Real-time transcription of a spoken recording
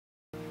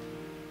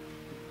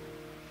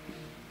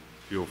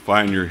You'll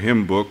find your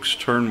hymn books.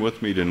 Turn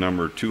with me to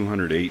number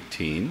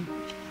 218.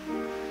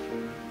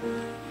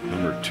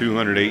 Number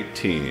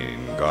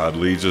 218, God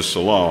Leads Us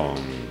Along.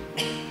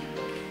 I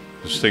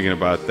was thinking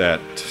about that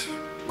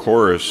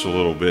chorus a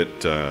little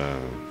bit.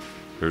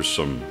 There's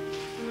some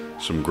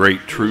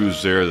great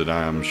truths there that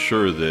I'm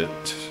sure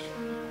that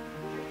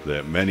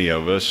many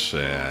of us,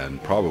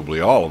 and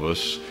probably all of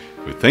us,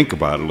 if we think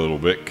about it a little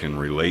bit, can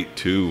relate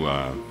to.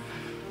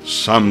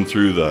 Some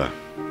through the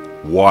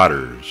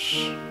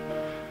waters,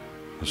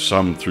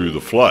 some through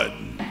the flood,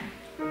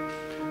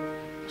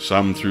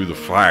 some through the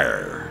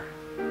fire,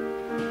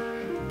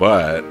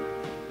 but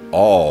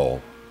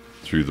all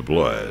through the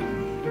blood.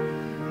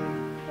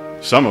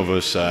 Some of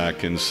us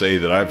can say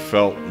that I've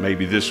felt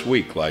maybe this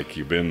week like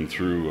you've been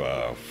through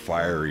a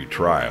fiery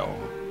trial.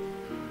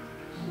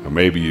 Or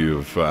maybe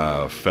you've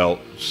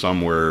felt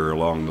somewhere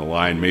along the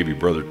line, maybe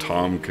Brother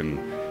Tom can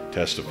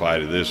testify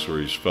to this,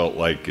 where he's felt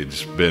like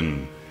it's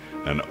been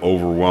an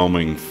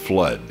overwhelming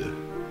flood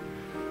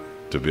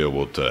to be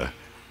able to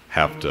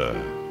have to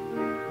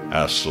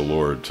ask the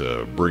Lord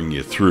to bring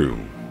you through.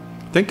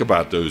 Think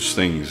about those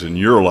things in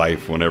your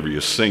life whenever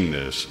you sing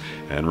this,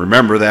 and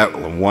remember that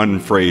one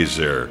phrase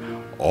there,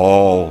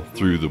 all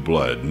through the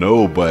blood.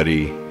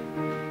 Nobody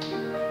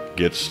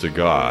gets to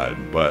God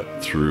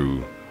but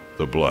through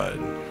the blood.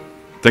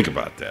 Think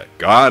about that.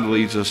 God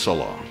leads us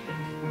along.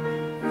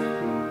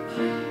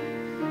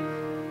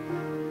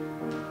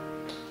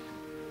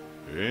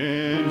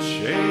 In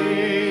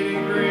shady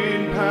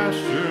green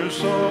pastures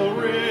so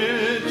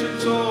rich and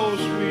so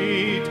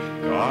sweet,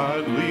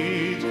 God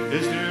leads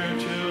his dear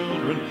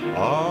children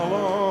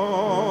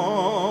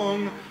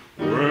along.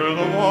 Where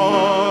the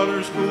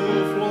water's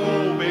cool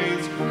flow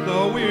bathes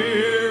the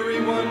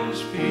weary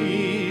one's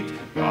feet,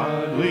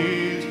 God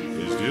leads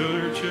his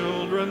dear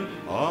children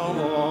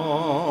along.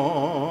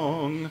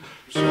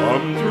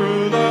 Some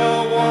through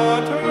the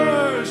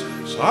waters,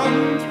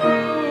 some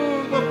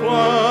through the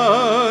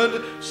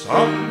flood,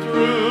 some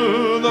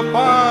through the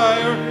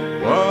fire,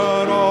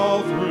 but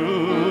all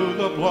through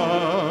the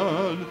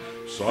blood.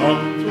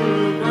 Some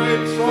through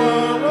great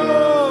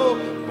sorrow,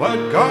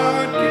 but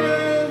God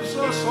gives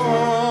a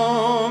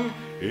song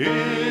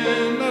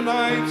in the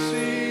night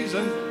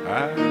season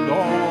and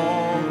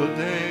all the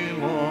day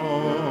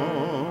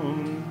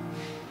long.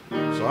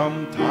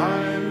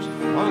 Sometimes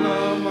on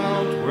a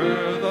mount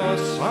where the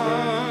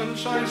sun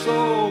shines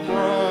so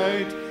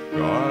bright,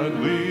 God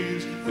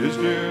leads his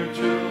dear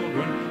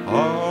children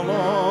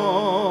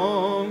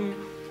along.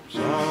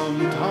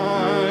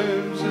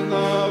 Sometimes in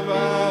the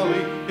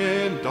valley,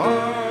 in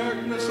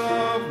darkness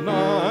of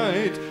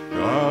night,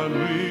 God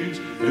leads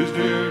his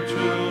dear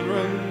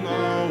children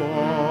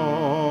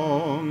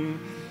along.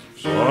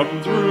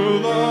 Some through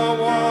the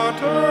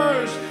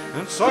waters,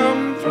 and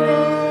some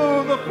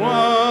through the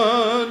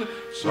flood,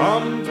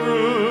 some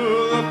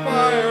through the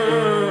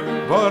fire,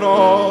 but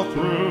all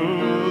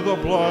through the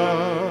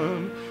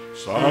blood.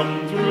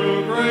 Some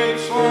through great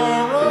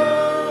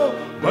sorrow,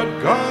 but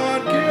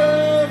God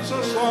gives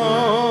a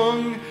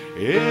song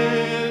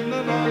in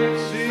the night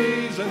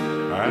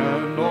season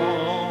and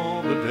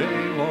all the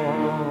day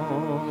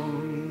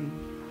long.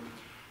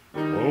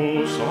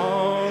 Oh,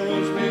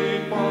 sorrows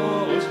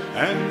befall us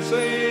and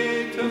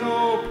Satan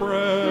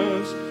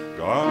oppress,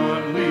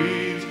 God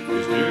leads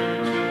his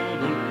dear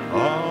children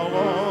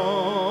along.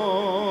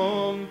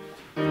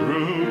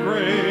 Through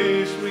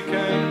grace we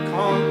can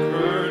conquer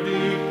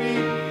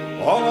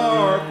all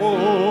our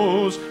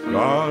foes,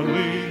 God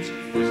leads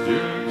his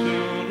dear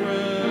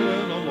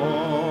children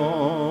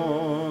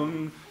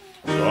along.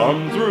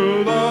 Some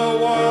through the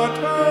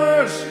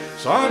waters,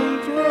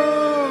 some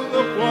through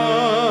the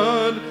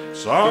flood,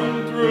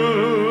 some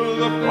through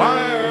the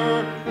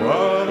fire,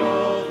 but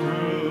all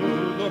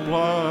through the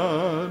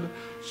blood.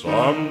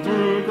 Some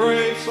through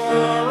great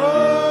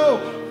sorrow,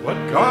 but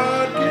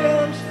God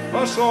gives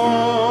a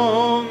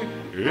song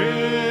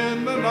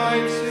in the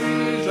night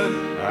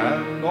season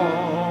and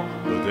all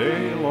the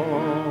day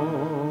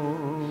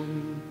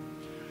long.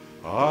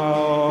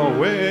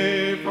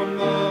 Away from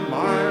the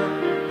mire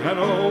and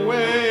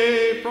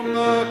away from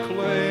the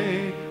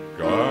clay,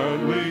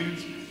 God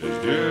leads his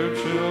dear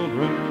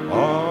children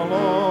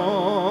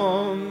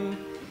along.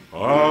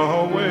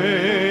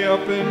 Away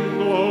up in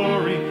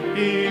glory,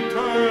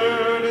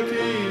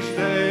 eternity's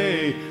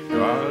day,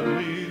 God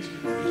leads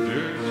his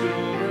dear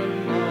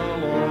children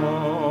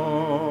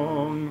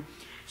along.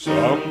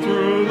 Some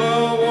through the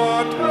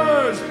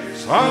waters,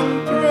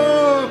 some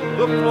through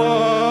the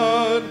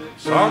flood,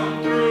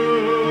 some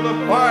through the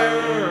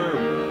fire,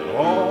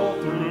 all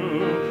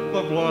through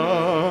the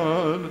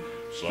blood.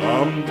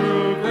 Some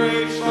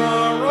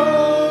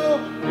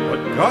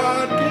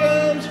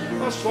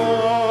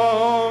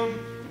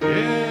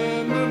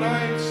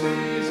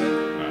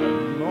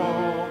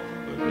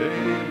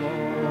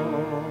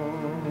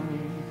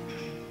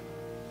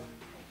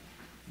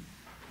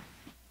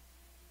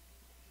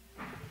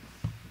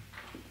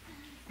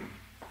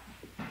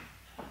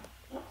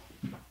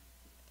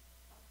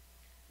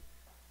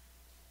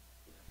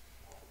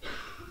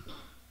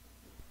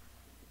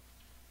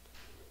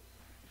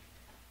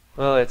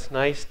Well, it's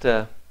nice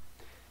to,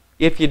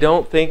 if you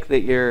don't think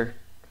that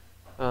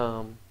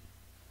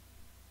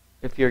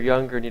if you're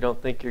younger and you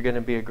don't think you're going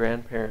to be a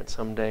grandparent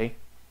someday,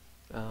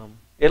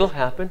 it'll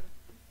happen.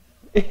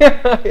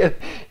 Yeah,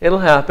 it'll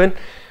happen.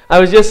 I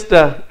was just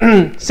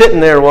sitting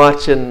there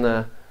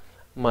watching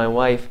my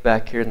wife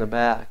back here in the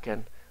back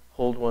and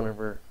hold one of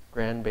her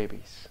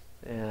grandbabies,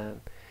 and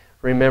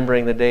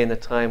remembering the day and the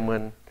time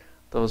when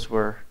those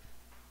were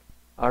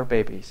our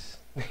babies.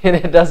 And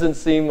it doesn't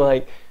seem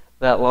like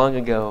that long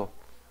ago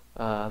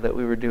that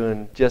we were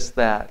doing just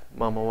that,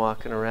 Mama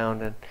walking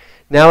around. And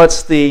now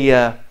it's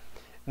the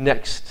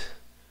next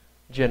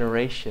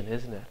generation,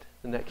 isn't it?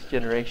 The next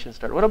generation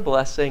start. What a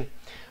blessing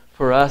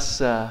for us,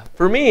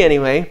 for me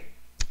anyway,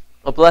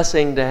 a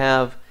blessing to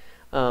have,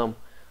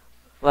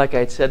 like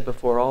I'd said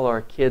before, all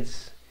our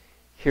kids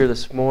here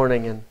this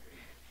morning. And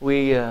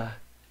we, I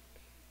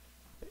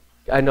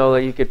know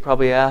that you could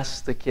probably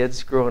ask the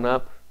kids growing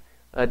up,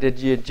 did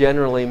you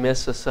generally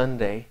miss a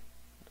Sunday?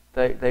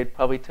 They'd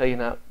probably tell you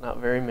not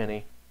very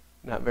many.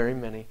 Not very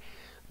many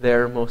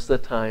there most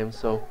of the time.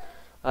 So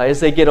as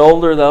they get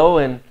older, though,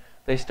 and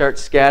they start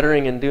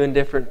scattering and doing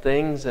different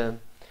things, and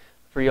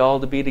for you all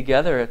to be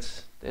together,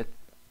 it's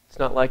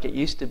not like it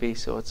used to be.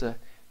 So it's a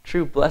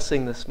true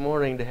blessing this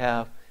morning to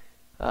have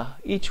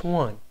each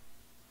one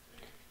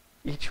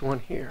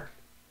here.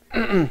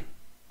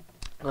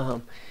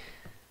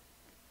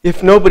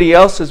 If nobody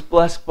else is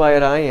blessed by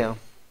it, I am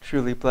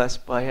truly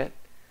blessed by it.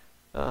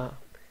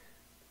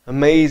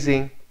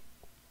 Amazing,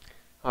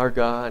 our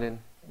God, and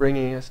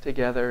bringing us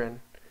together. And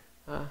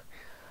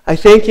I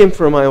thank Him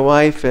for my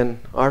wife and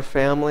our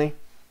family.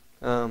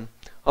 A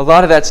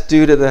lot of that's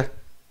due to the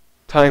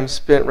time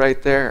spent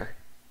right there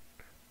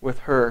with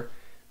her.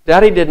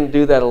 Daddy didn't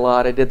do that a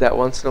lot. I did that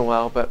once in a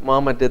while, but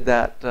Mama did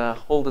that,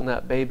 holding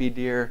that baby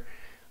deer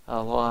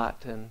a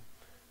lot, and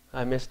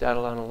I missed out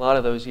on a lot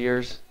of those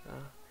years.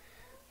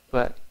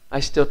 But I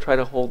still try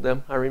to hold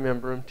them. I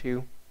remember them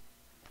too.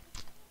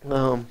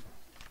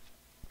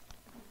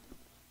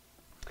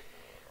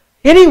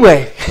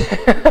 Anyway,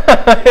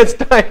 it's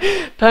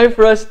time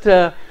for us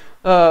to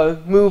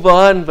move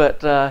on,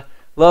 but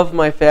love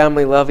my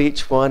family, love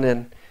each one,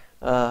 and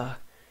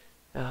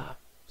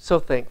so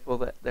thankful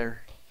that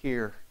they're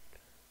here.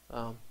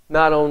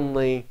 Not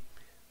only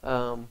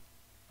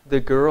the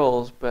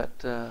girls, but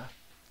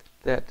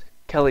that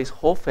Kelly's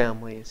whole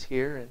family is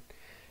here,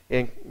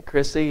 and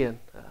Chrissy and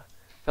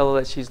fellow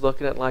that she's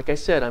looking at. Like I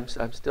said,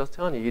 I'm still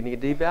telling you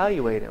need to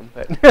evaluate him.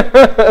 But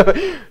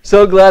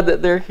so glad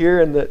that they're here,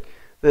 and that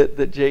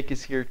Jake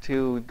is here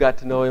too. We've got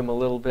to know him a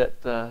little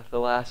bit the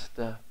last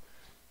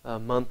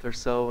month or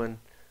so, and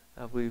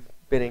we've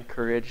been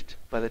encouraged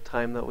by the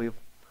time that we've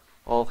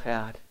all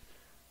had.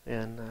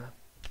 And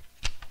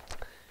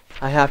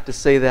I have to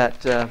say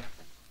that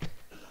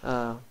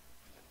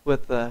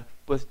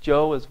with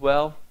Joe as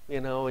well, you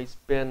know, he's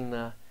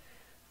been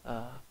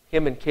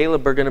him and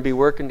Caleb are going to be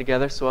working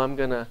together, so I'm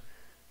going to,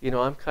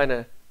 I'm kind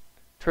of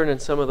turning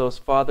some of those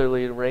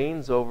fatherly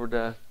reins over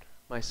to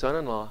my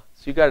son-in-law.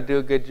 So you got to do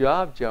a good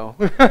job, Joe.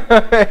 You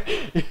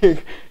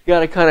got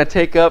to kind of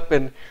take up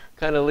and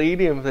kind of lead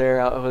him there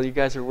while you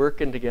guys are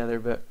working together.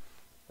 But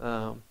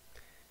a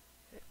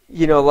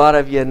lot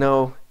of you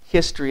know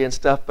history and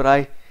stuff, but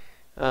I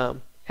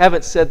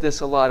haven't said this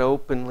a lot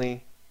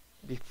openly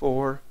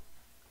before.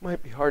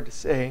 Might be hard to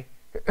say.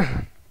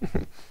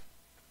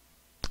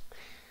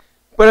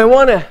 But I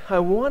want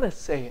to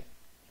say it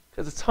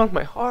because it's on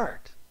my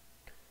heart.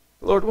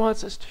 The Lord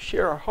wants us to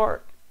share our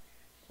heart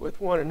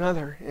with one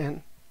another,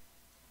 and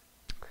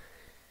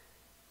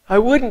I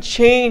wouldn't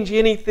change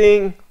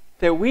anything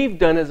that we've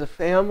done as a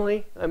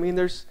family. I mean,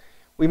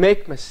 we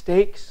make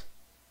mistakes,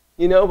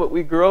 but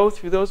we grow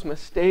through those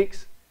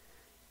mistakes,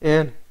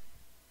 and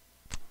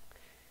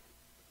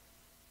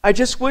I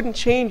just wouldn't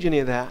change any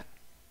of that.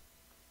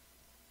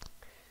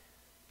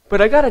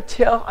 But I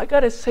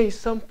gotta say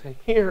something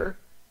here.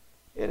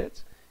 And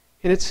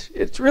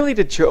it's really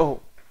to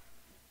Joe.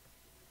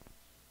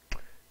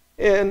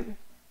 And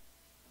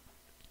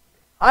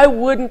I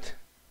wouldn't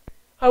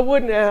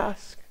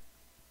ask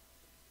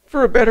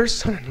for a better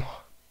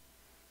son-in-law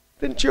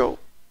than Joe.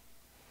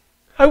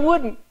 I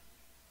wouldn't.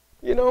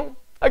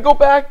 I go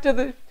back to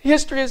the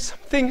history of some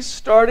things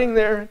starting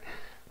there.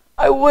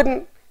 I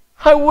wouldn't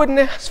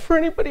ask for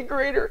anybody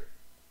greater.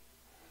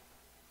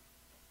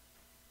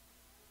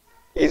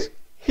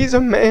 He's a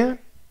man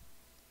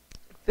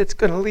that's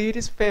going to lead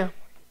his family.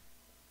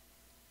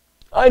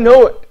 I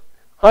know it.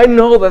 I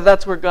know that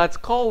that's where God's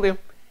called him.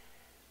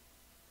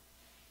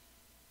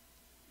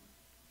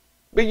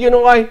 But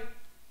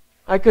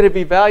I could have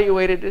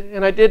evaluated it,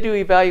 and I did do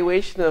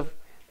evaluation of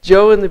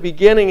Joe in the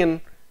beginning, and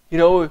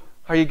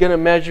are you going to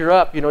measure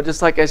up?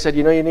 Just like I said,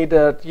 you need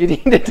to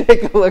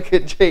take a look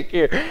at Jake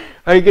here.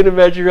 Are you going to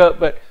measure up?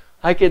 But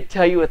I could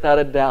tell you without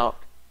a doubt,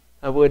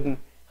 I wouldn't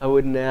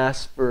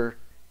ask for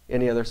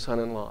any other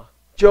son-in-law.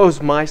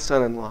 Joe's my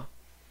son-in-law.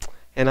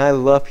 And I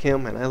love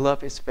him, and I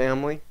love his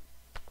family,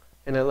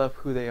 and I love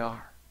who they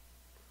are.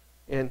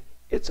 And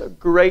it's a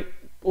great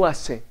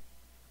blessing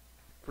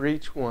for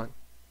each one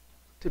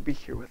to be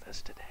here with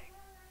us today.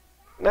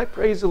 And I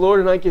praise the Lord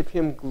and I give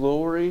Him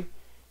glory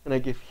and I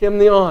give Him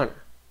the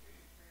honor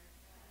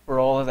for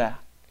all of that,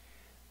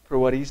 for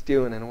what He's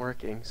doing and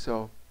working.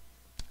 So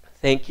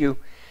thank you.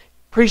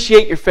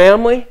 Appreciate your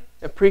family.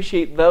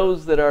 Appreciate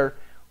those that are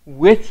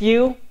with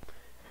you.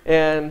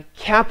 And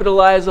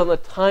capitalize on the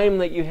time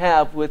that you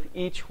have with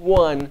each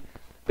one,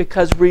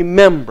 because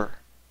remember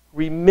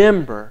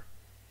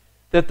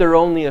that there are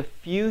only a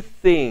few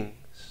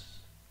things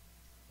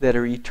that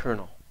are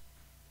eternal.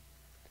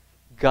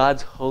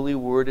 God's holy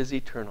word is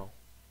eternal.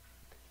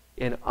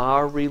 And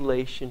our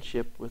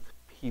relationship with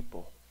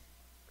people.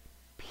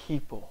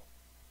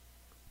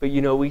 But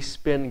we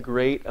spend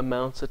great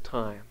amounts of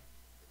time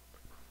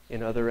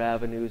in other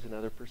avenues and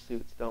other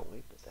pursuits, don't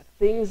we? But the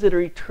things that are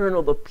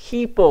eternal, the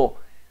people,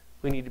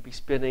 we need to be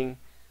spending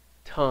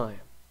time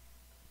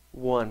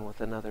one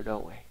with another,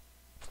 don't we?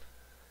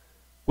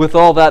 With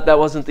all that, that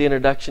wasn't the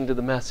introduction to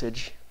the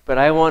message, but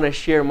I want to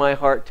share my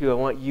heart too. I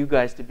want you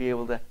guys to be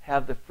able to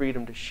have the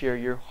freedom to share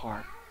your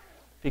heart,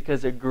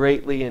 because it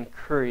greatly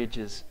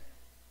encourages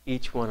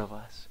each one of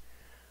us.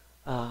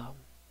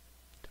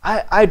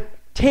 I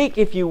take,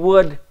 if you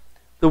would,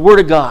 the Word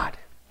of God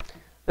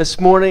this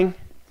morning.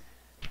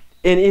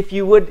 And if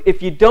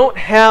you don't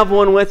have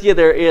one with you,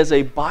 there is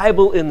a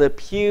Bible in the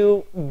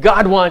pew.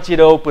 God wants you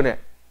to open it.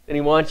 And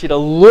He wants you to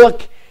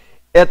look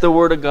at the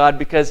Word of God,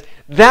 because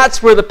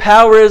that's where the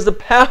power is. The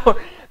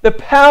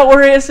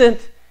power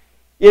isn't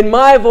in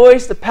my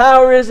voice. The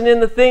power isn't in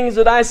the things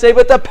that I say,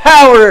 but the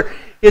power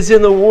is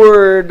in the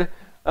Word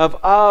of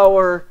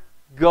our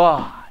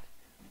God.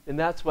 And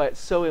that's why it's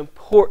so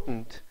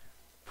important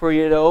for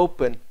you to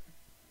open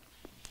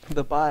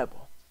the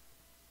Bible.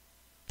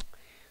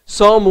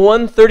 Psalm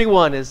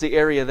 131 is the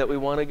area that we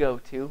want to go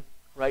to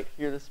right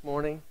here this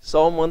morning.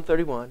 Psalm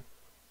 131.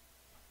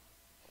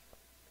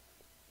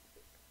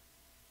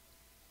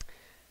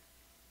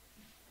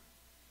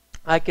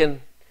 I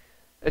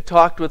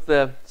talked with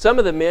some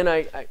of the men.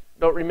 I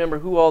don't remember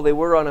who all they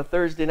were on a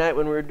Thursday night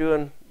when we were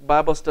doing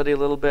Bible study a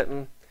little bit,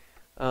 and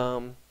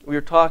we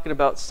were talking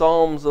about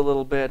Psalms a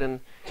little bit, and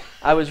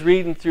I was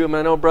reading through them.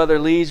 I know Brother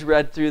Lee's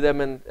read through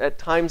them and at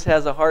times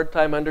has a hard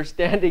time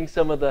understanding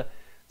some of the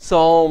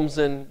Psalms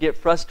and get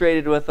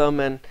frustrated with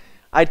them, and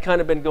I'd kind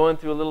of been going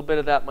through a little bit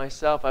of that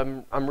myself.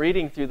 I'm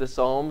reading through the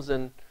Psalms,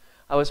 and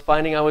I was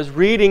finding I was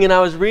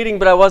reading,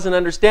 but I wasn't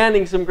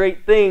understanding some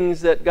great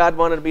things that God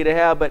wanted me to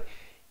have, but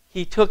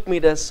He took me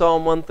to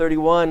Psalm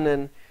 131,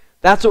 and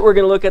that's what we're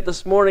going to look at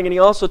this morning. And He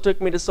also took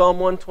me to Psalm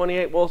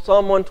 128. Well,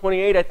 Psalm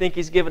 128, I think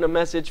He's given a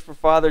message for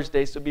Father's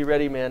Day, so be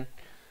ready, man.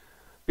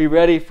 Be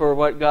ready for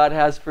what God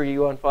has for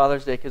you on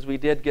Father's Day, because we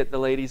did get the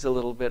ladies a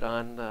little bit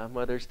on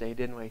Mother's Day,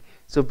 didn't we?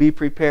 So be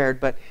prepared.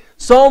 But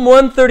Psalm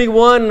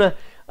 131,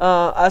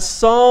 a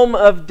Psalm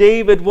of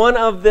David, one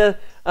of the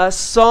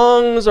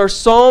songs or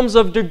Psalms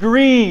of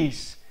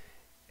degrees.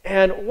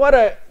 And what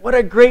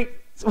a great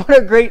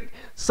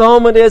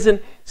psalm it is.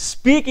 And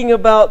speaking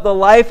about the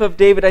life of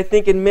David, I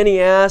think in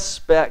many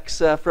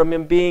aspects, from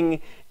him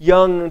being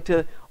young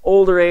to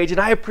older age.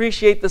 And I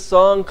appreciate the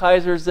song,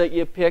 Kaisers, that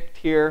you picked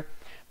here,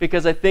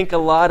 because I think a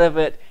lot of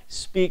it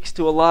speaks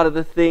to a lot of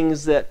the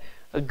things that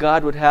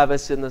God would have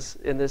us in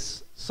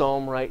this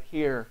psalm right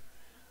here.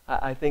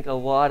 I think a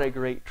lot of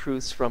great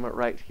truths from it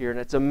right here. And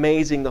it's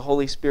amazing the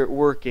Holy Spirit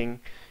working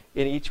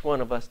in each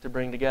one of us to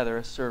bring together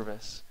a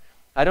service.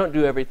 I don't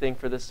do everything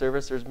for this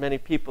service. There's many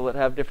people that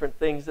have different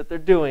things that they're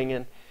doing,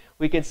 and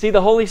we can see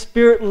the Holy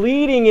Spirit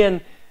leading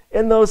in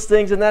those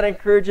things, and that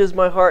encourages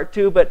my heart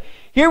too. But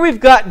here we've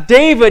got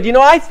David.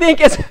 I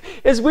think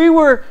as we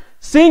were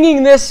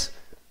singing this,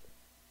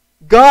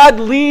 God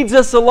leads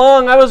us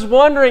along, I was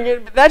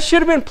wondering, that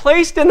should have been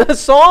placed in the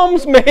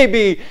Psalms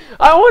maybe.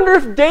 I wonder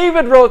if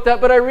David wrote that,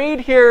 but I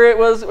read here it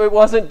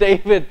wasn't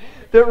David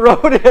that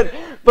wrote it,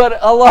 but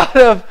a lot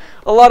of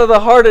the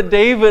heart of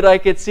David I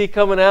could see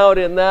coming out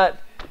in that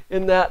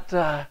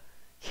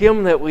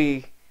hymn that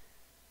we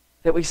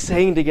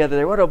sang together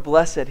there. What a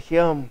blessed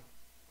hymn.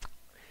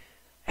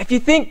 If you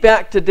think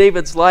back to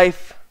David's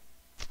life,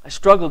 I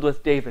struggled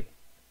with David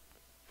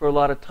for a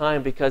lot of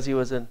time because he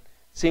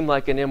seemed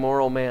like an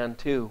immoral man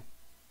too.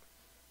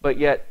 But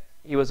yet,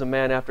 he was a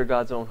man after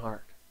God's own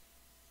heart.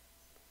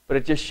 But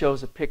it just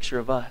shows a picture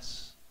of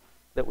us,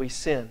 that we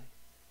sin.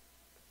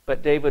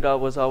 But David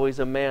was always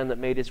a man that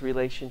made his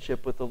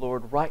relationship with the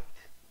Lord right.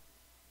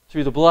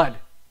 Through the blood.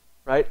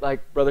 Right?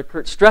 Like Brother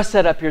Kurt stressed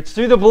that up here. It's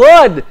through the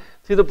blood.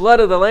 Through the blood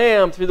of the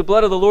Lamb. Through the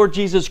blood of the Lord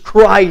Jesus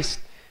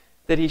Christ.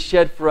 That He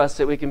shed for us,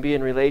 that we can be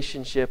in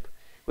relationship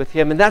with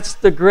Him. And that's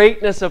the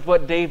greatness of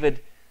what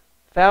David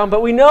found.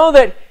 But we know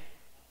that,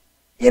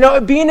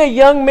 being a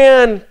young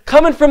man,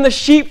 coming from the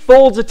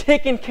sheepfolds of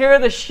taking care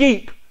of the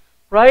sheep,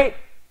 right?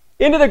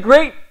 Into the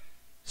great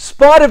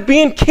spot of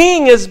being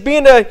king as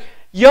being a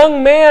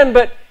young man,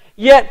 but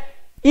yet,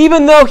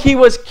 even though he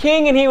was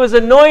king and he was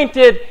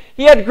anointed,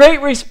 he had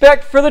great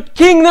respect for the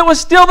king that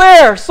was still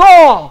there,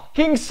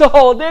 King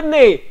Saul, didn't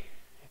he?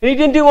 And he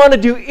didn't want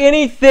to do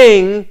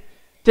anything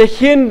to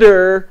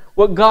hinder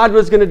what God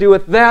was going to do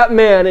with that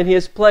man in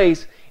his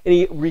place. And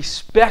he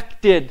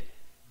respected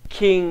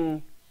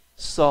King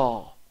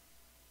Saul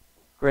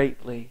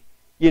greatly.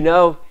 You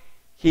know,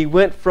 he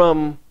went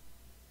from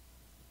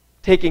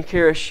taking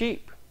care of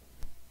sheep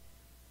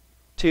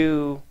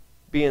to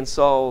being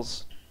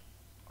Saul's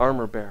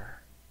armor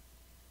bearer.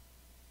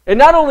 And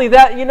not only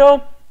that, you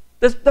know,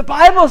 the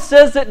Bible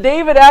says that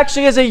David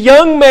actually, as a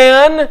young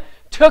man,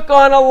 took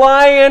on a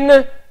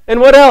lion and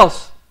what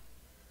else?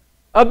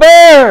 A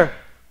bear.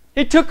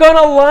 He took on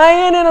a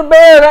lion and a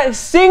bear. Right?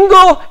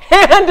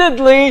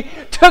 Single-handedly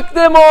took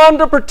them on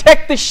to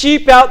protect the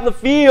sheep out in the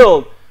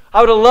field. I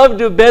would have loved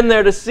to have been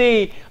there to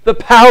see the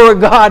power of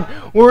God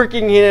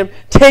working in him,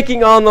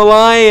 taking on the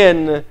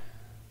lion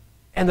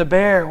and the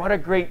bear. What a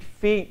great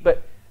feat.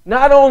 But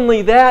not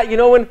only that, you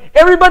know, when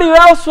everybody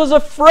else was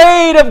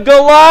afraid of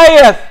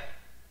Goliath,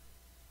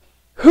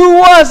 who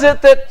was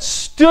it that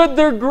stood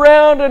their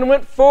ground and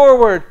went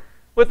forward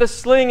with a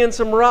sling and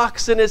some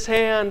rocks in his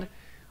hand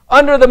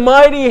under the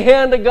mighty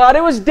hand of God?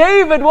 It was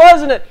David,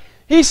 wasn't it?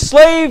 He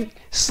slayed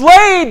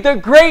the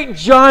great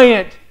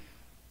giant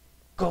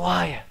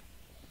Goliath.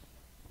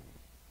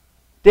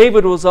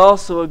 David was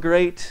also a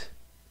great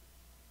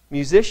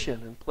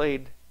musician and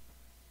played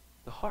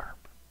the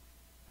harp,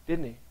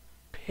 didn't he?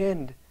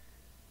 Penned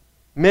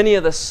many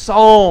of the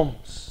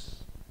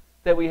psalms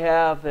that we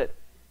have that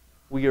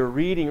we are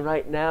reading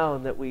right now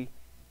and that we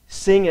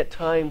sing at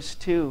times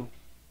too.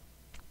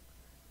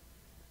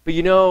 But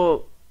you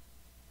know,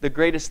 the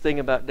greatest thing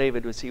about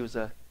David was he was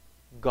a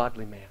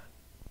godly man.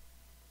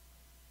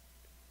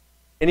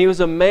 And he was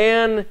a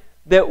man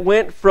that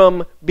went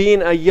from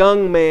being a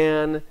young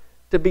man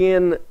to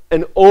being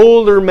an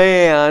older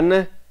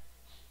man.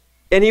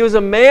 And he was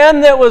a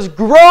man that was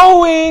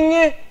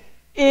growing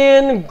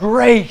in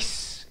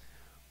grace.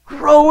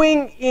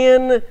 Growing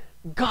in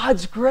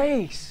God's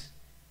grace.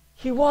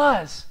 He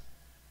was.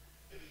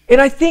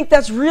 And I think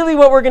that's really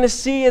what we're going to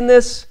see in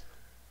this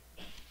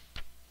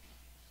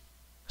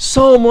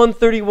Psalm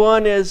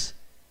 131 is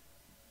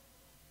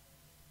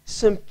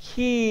some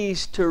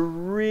keys to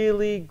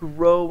really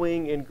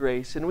growing in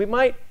grace. And we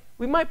might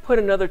put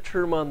another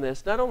term on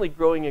this, not only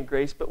growing in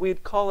grace, but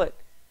we'd call it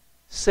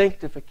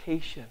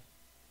sanctification.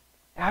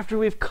 After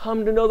we've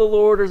come to know the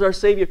Lord as our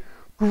Savior,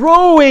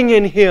 growing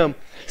in Him.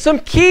 Some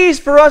keys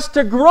for us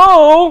to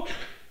grow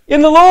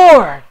in the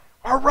Lord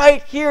are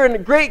right here, and the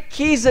great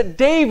keys that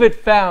David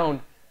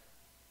found.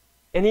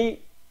 And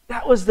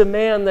that was the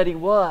man that he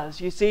was.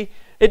 You see,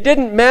 it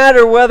didn't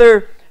matter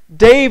whether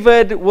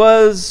David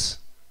was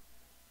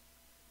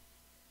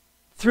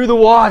through the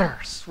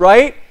waters,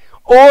 right?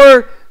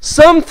 Or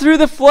some through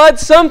the flood,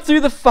 some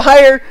through the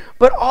fire,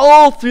 but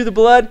all through the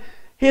blood.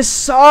 His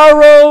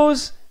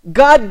sorrows,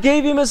 God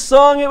gave him a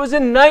song. It was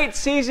in night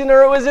season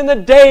or it was in the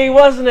day,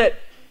 wasn't it?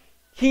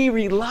 He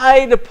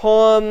relied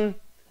upon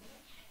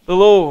the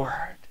Lord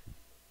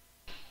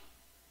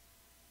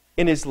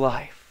in his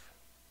life.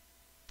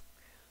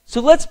 So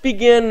let's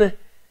begin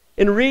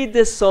and read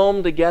this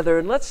psalm together,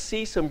 and let's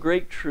see some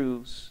great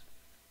truths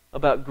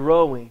about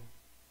growing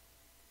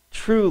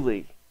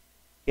truly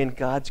in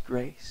God's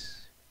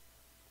grace.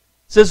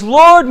 It says,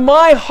 Lord,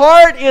 my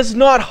heart is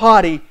not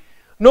haughty,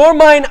 nor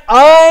mine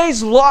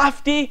eyes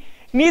lofty,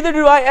 neither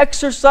do I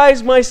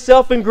exercise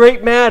myself in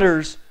great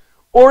matters,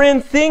 or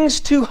in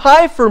things too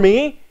high for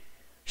me.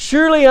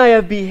 Surely I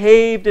have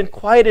behaved and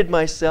quieted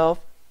myself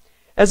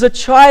as a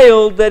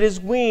child that is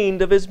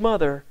weaned of his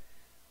mother.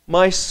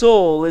 My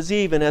soul is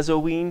even as a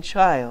weaned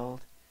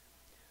child.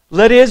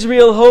 Let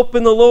Israel hope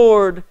in the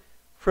Lord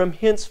from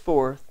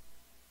henceforth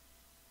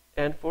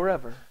and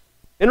forever.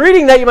 In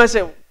reading that, you might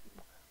say,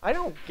 I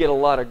don't get a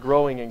lot of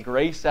growing in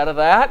grace out of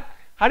that.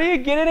 How do you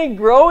get any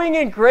growing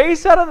in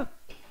grace out of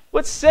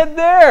what's said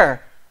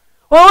there?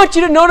 Well, I want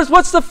you to notice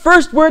what's the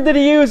first word that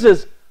he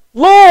uses.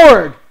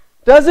 Lord,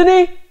 doesn't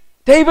he?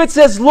 David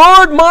says,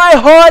 Lord, my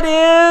heart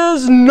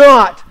is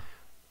not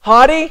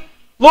haughty.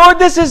 Lord,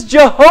 this is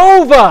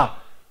Jehovah,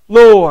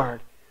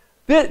 Lord.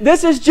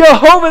 This is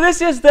Jehovah.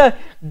 This is the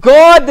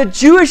God, the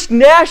Jewish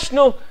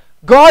national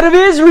God of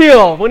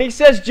Israel. When he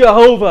says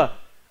Jehovah,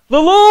 the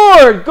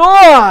Lord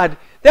God,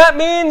 that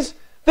means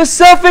the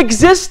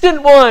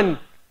self-existent one,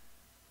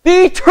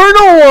 the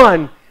eternal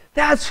one.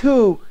 That's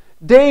who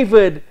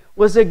David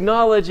was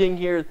acknowledging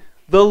here,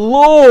 the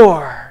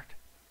Lord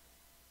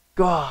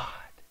God.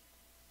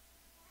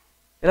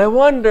 And I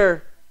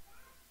wonder,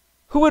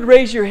 who would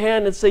raise your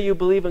hand and say you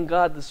believe in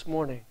God this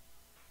morning?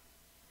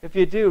 If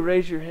you do,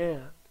 raise your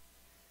hand.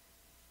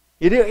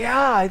 You do?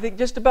 Yeah, I think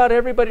just about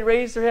everybody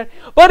raised their hand.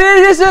 But it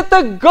isn't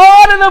the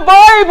God of the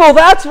Bible.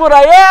 That's what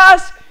I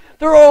ask.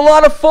 There are a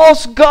lot of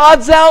false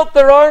gods out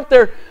there, aren't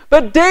there?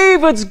 But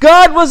David's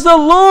God was the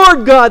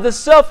Lord God, the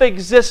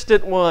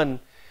self-existent one,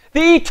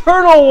 the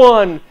eternal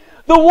one,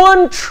 the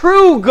one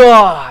true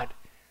God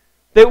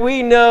that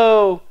we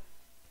know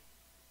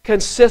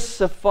consists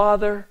of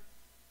Father,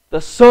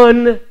 the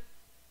Son,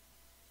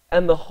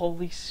 and the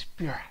Holy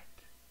Spirit.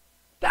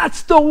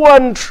 That's the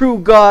one true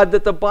God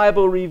that the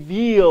Bible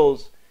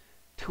reveals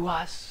to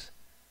us.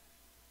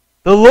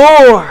 The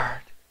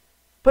Lord.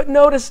 But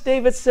notice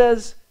David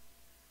says,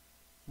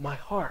 my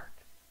heart.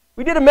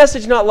 We did a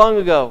message not long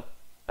ago.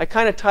 I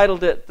kind of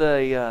titled it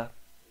the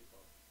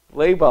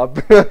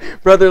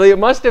Labob. Brother Lee, it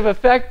must have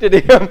affected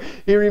him.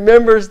 He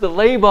remembers the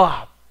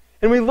Labob.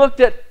 And we looked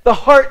at the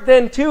heart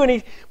then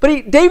too.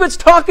 David's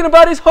talking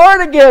about his heart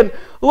again.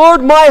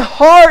 Lord, my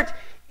heart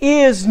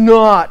is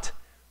not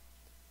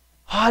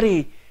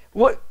haughty.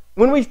 When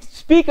we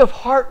speak of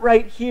heart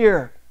right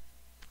here,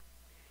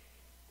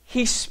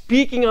 he's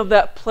speaking of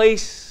that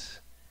place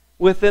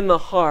within the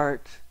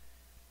heart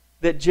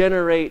that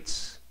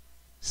generates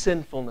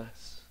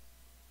sinfulness.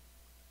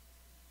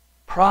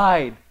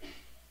 Pride.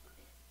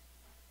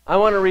 I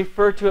want to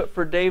refer to it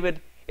for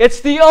David.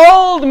 It's the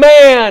old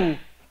man.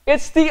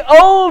 It's the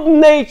old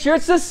nature.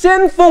 It's the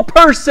sinful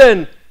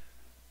person.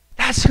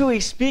 That's who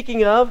he's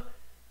speaking of.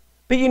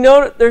 But you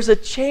know, there's a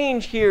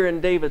change here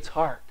in David's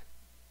heart.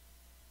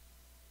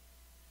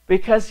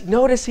 Because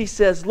notice he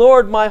says,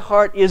 Lord, my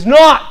heart is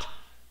not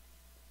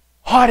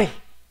haughty.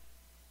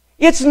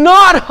 It's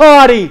not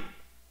haughty.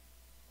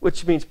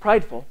 Which means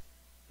prideful.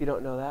 You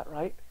don't know that,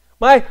 right?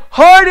 My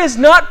heart is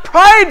not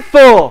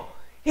prideful.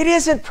 It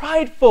isn't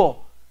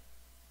prideful.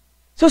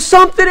 So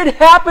something had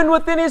happened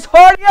within his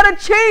heart. He had a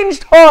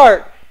changed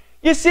heart.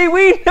 You see,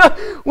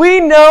 we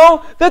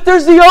know that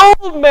there's the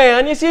old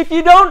man. You see, if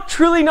you don't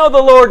truly know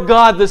the Lord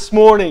God this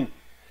morning,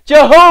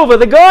 Jehovah,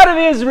 the God of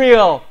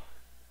Israel,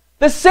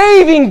 the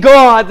saving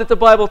God that the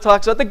Bible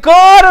talks about, the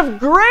God of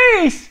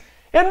grace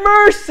and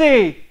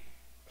mercy.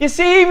 You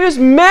see, he was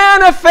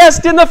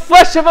manifest in the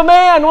flesh of a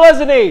man,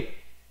 wasn't he?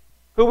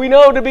 Who we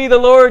know to be the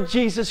Lord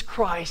Jesus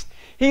Christ.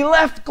 He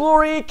left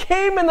glory. He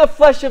came in the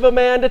flesh of a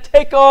man to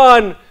take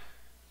on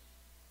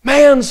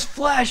man's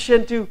flesh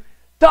and to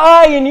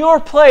die in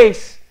your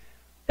place,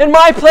 in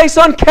my place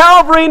on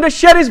Calvary, and to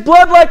shed his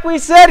blood like we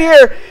said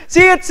here.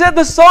 See, it said,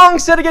 the song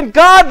said again,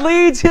 God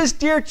leads his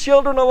dear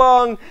children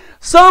along,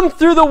 some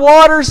through the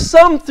waters,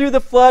 some through the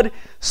flood,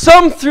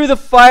 some through the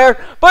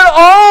fire, but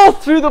all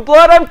through the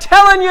blood. I'm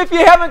telling you, if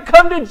you haven't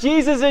come to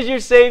Jesus as your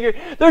Savior,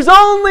 there's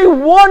only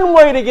one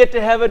way to get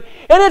to heaven,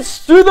 and it's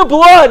through the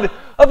blood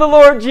of the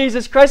Lord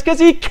Jesus Christ, because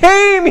he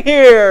came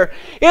here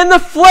in the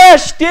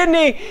flesh, didn't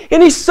he?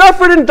 And he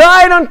suffered and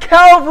died on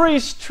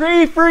Calvary's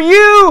tree for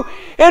you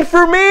and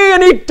for me,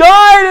 and he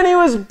died and he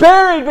was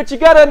buried. But you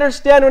got to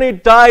understand, when he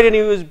died and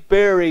he was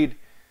buried,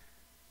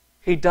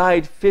 he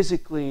died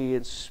physically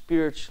and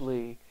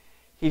spiritually.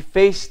 He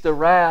faced the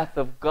wrath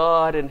of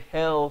God and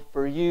hell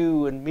for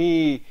you and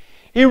me.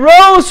 He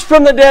rose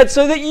from the dead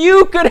so that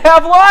you could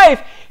have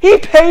life. He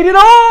paid it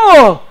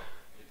all.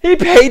 He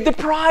paid the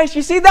price.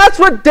 You see, that's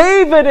what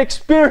David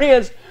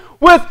experienced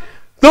with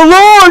the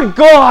Lord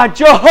God,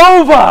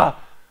 Jehovah,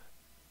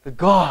 the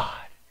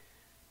God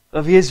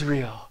of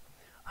Israel.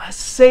 A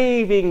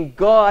saving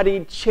God.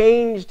 He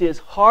changed his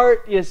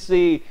heart, you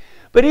see.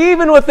 But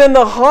even within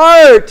the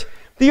heart,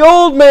 the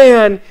old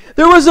man,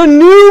 there was a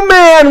new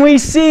man we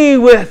see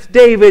with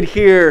David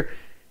here.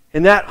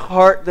 And that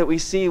heart that we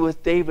see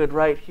with David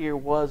right here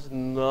was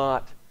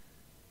not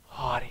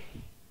haughty.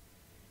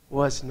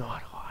 Was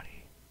not haughty.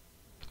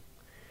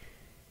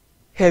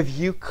 Have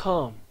you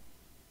come,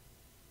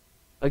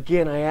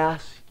 again I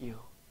ask you,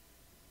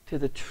 to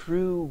the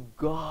true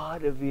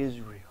God of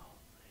Israel?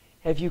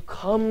 Have you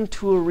come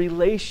to a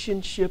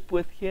relationship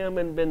with him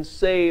and been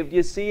saved?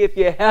 You see, if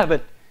you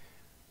haven't,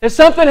 if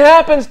something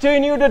happens to you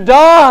and you're to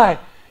die,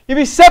 you'll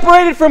be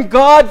separated from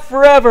God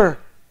forever.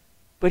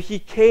 But he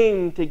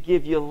came to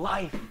give you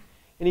life,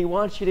 and he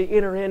wants you to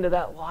enter into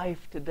that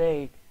life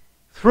today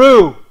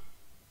through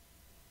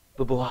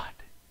the blood.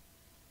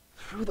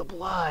 Through the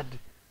blood.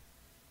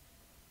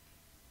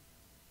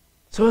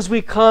 So as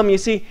we come, you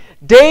see,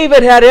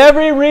 David had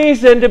every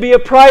reason to be a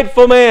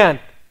prideful man.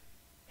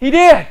 He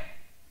did.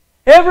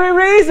 Every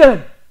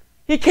reason.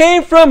 He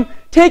came from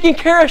taking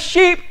care of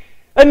sheep,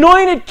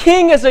 anointed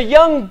king as a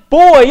young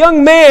boy,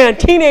 young man,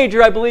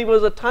 teenager, I believe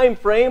was a time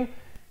frame,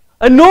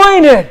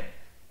 anointed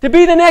to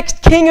be the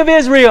next king of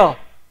Israel.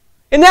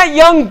 And that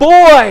young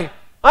boy,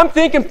 I'm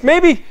thinking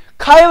maybe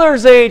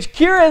Kyler's age,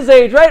 Kira's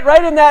age,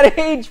 right in that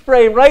age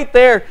frame, right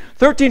there,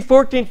 13,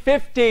 14,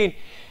 15.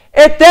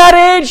 At that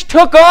age,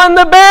 took on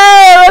the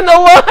bear and the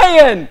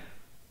lion.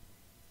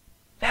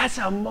 That's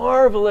a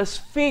marvelous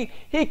feat.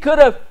 He could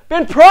have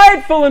been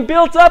prideful and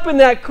built up in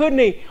that, couldn't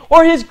he?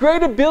 Or his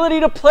great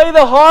ability to play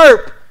the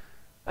harp.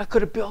 That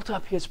could have built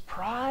up his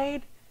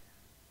pride.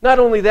 Not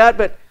only that,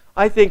 but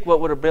I think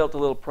what would have built a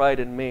little pride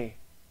in me.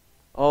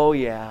 Oh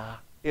yeah,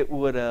 it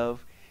would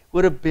have.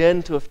 Would have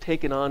been to have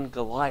taken on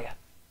Goliath,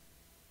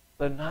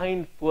 the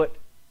 9-foot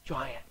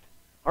giant.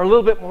 Or a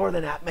little bit more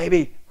than that,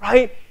 maybe,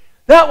 right?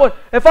 That one,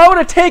 if I would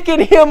have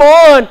taken him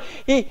on,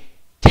 he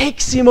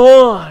takes him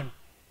on,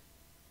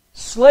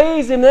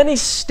 slays him, then he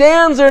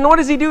stands there, and what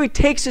does he do? He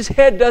takes his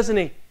head, doesn't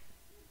he?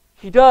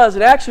 He does,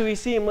 and actually we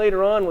see him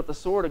later on with the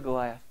sword of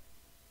Goliath.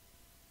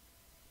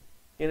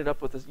 He ended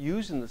up with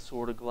using the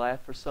sword of Goliath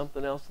for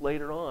something else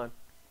later on.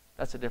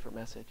 That's a different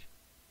message,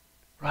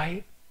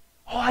 right?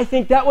 Oh, I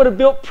think that would have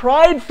built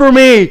pride for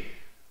me.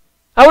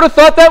 I would have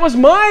thought that was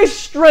my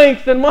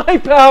strength and my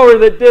power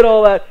that did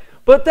all that.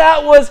 But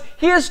that was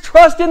his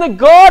trust in the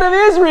God of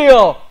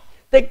Israel.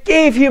 that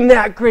gave him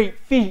that great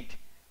feat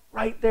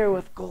right there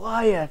with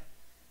Goliath.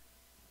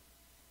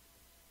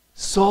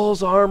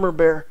 Saul's armor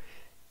bearer,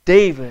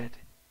 David,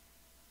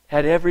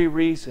 had every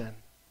reason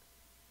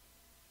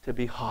to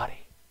be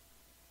haughty.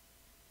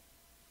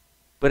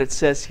 But it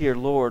says here,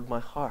 Lord, my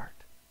heart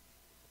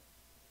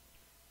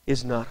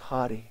is not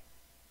haughty.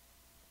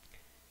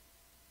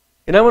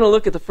 And I want to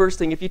look at the first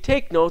thing. If you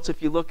take notes,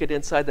 if you look at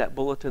inside that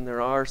bulletin,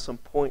 there are some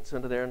points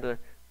under there under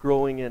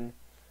growing in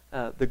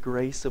the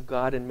grace of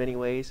God in many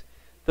ways.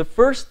 The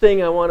first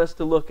thing I want us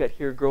to look at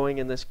here, growing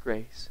in this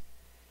grace,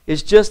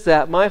 is just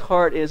that my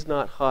heart is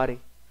not haughty.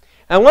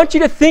 I want you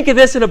to think of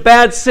this in a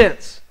bad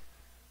sense.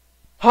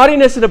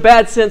 Haughtiness in a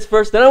bad sense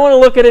first, then I want to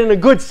look at it in a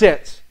good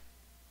sense,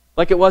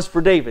 like it was for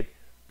David.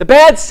 The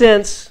bad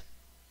sense,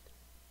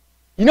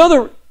 you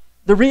know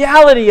the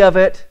reality of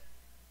it,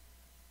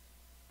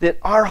 that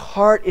our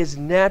heart is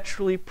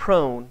naturally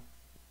prone,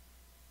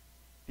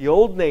 the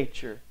old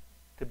nature,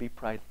 to be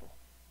prideful.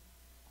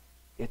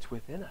 It's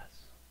within us.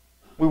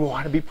 We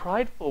want to be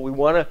prideful. We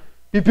want to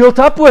be built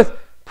up with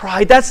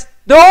pride. That's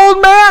the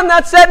old man.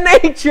 That's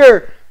that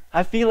nature.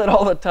 I feel it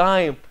all the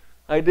time.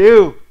 I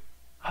do.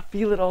 I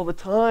feel it all the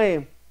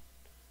time.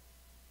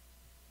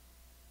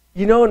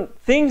 You know,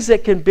 things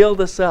that can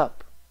build us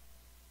up.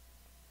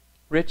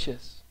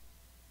 Riches.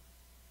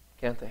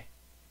 Can't they?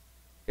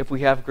 If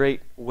we have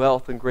great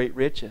wealth and great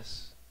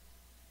riches,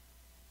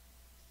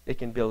 it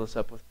can build us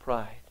up with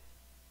pride.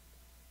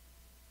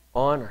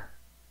 Honor.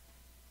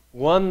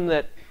 One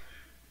that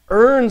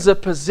earns a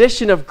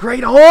position of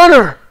great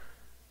honor.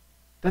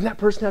 Doesn't that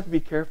person have to be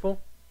careful?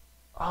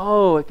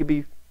 Oh, it could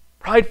be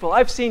prideful.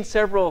 I've seen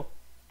several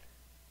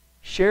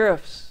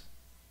sheriffs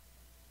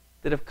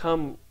that have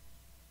come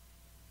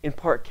in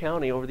Park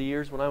County over the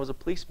years when I was a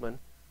policeman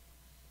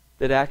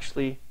that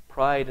actually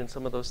pride in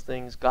some of those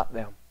things got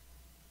them.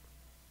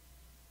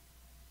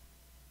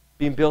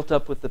 Being built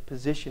up with the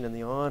position and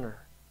the honor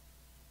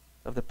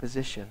of the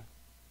position.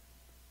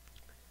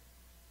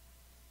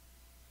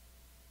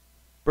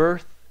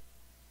 Birth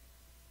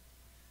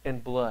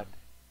and blood.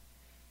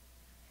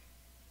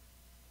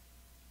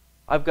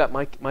 I've got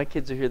my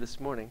kids are here this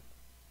morning.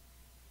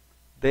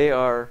 They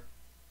are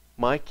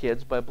my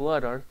kids by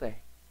blood, aren't they?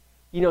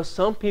 You know,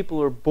 some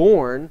people are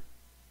born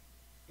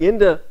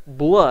into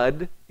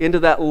blood, into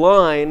that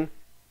line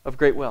of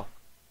great wealth.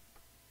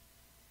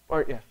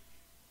 Aren't you?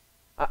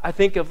 I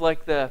think of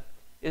like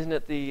isn't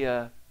it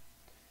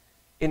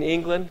in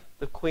England,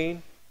 the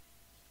Queen?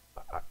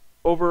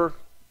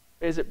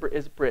 Is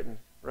it Britain,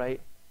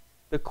 right?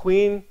 The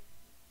Queen,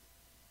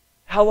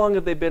 how long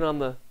have they been on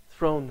the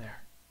throne there?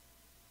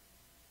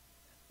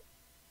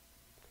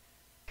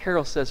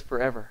 Carol says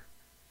forever.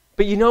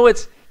 But you know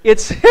it's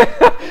it's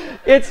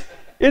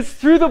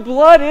through the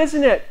blood,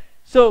 isn't it?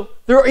 So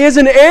there is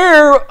an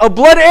heir, a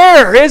blood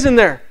heir, isn't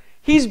there?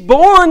 He's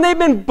born, they've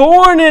been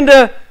born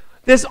into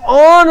this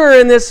honor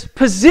and this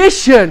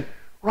position,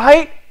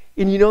 right?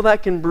 And you know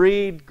that can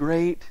breed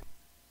great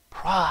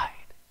pride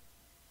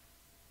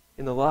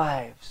in the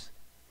lives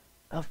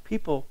of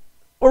people.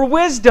 Or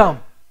wisdom.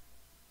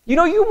 You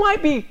know, you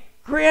might be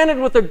granted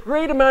with a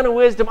great amount of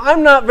wisdom.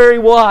 I'm not very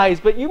wise,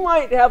 but you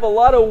might have a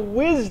lot of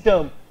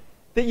wisdom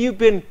that you've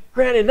been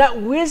granted.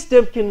 That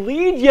wisdom can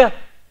lead you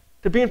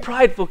to being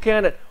prideful,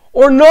 can it?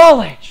 Or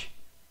knowledge.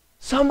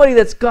 Somebody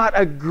that's got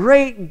a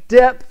great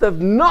depth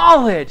of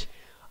knowledge.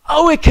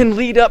 Oh, it can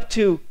lead up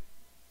to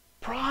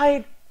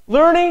pride,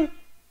 learning,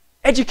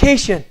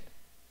 education.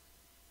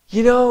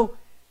 You know,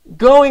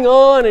 going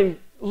on and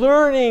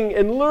learning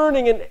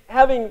and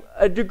having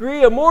a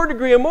degree, a more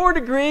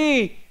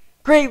degree.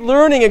 Great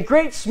learning and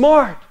great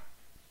smart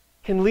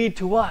can lead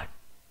to what?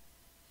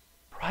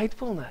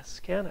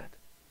 Pridefulness, can it?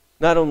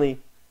 Not only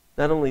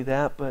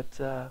that,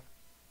 but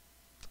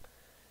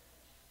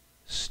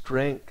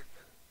strength.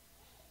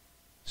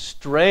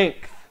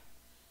 Strength.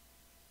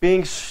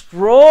 Being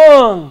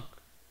strong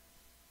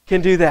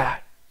can do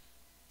that,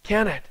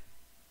 can it?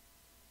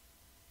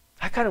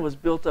 I kind of was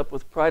built up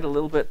with pride a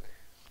little bit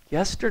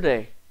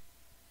yesterday.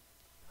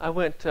 I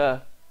went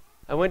down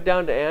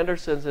to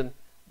Anderson's and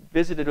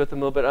visited with them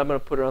a little bit. I'm going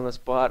to put her on the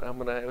spot.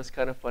 It was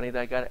kind of funny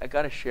that I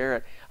got to share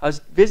it. I was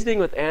visiting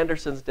with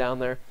Anderson's down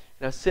there,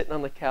 and I was sitting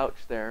on the couch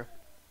there,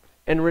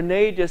 and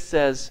Renee just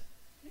says,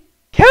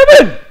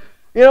 "Kevin!"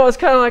 You know, it was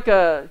kind of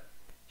like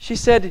she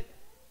said,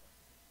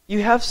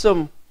 "You have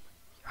some,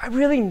 I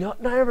really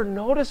never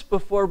noticed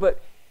before,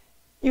 but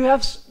you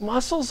have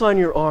muscles on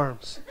your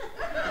arms."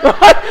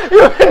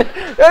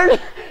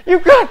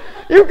 You've got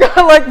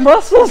like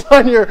muscles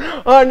on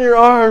your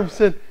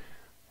arms,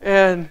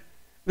 and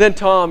then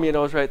Tom, you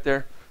know, is right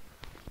there.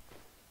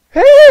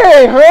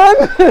 "Hey,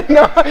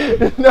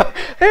 hon!" no,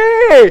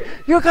 "Hey,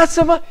 you got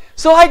some."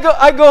 So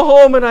I go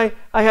home and I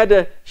had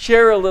to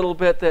share a little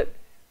bit that,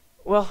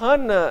 well,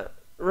 hon,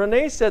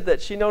 Renee said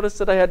that she noticed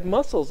that I had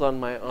muscles on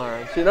my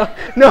arms. You know,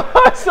 no,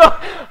 so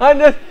I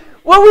just.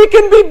 Well, we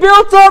can be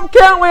built up,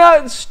 can't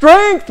we?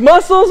 Strength,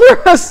 muscles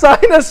are a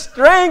sign of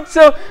strength.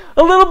 So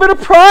a little bit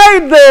of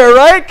pride there,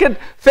 right, could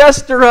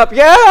fester up.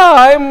 Yeah,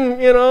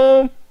 I'm, you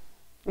know,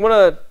 want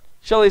to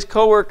Shelley's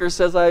coworker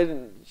says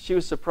she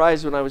was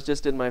surprised when I was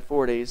just in my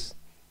 40s.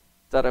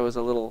 Thought I was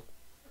a little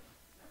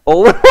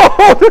older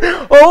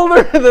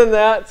than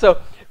that.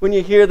 So when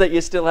you hear that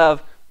you still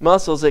have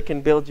muscles, it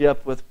can build you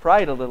up with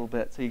pride a little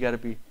bit. So you got to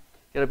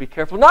be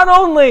careful. Not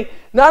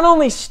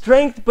only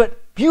strength, but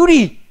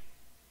beauty.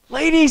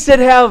 Ladies that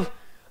have,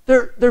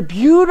 they're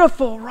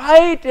beautiful,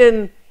 right?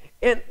 And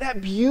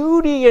that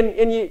beauty,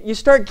 and you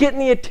start getting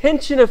the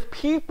attention of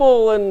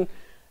people, and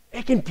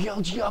it can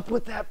build you up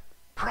with that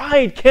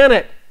pride, can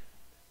it?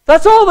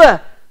 That's all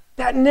that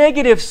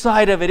negative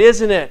side of it,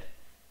 isn't it?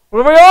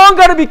 Well, we all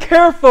got to be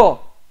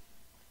careful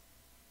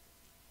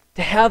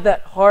to have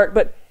that heart,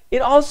 but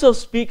it also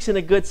speaks in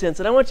a good sense.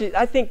 And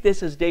I think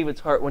this is David's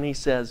heart when he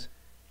says,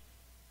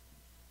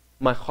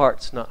 "My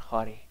heart's not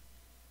haughty."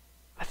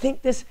 I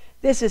think this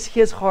is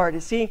his heart. You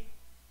see,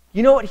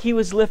 you know what he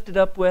was lifted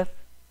up with?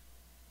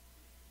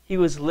 He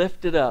was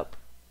lifted up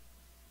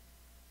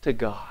to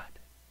God.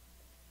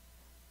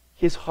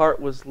 His heart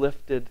was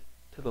lifted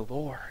to the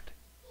Lord,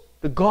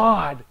 the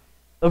God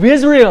of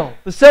Israel,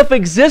 the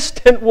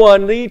self-existent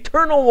one, the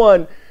eternal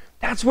one.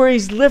 That's where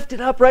he's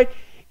lifted up, right?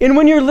 And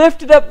when you're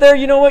lifted up there,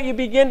 you know what? You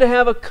begin to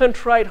have a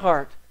contrite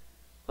heart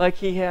like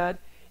he had.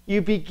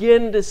 You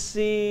begin to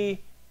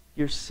see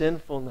your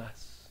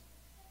sinfulness.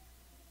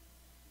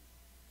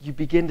 You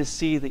begin to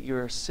see that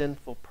you're a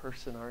sinful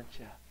person, aren't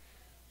you?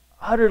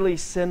 Utterly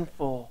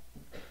sinful.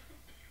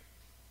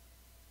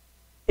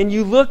 And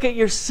you look at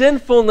your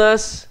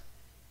sinfulness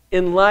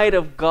in light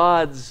of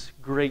God's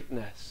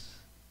greatness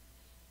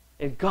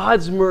and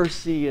God's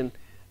mercy and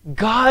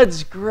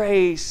God's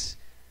grace.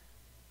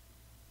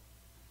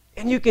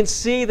 And you can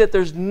see that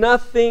there's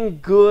nothing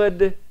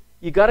good.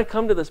 You got to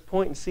come to this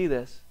point and see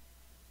this.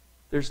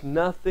 There's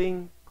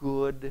nothing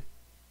good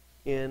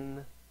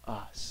in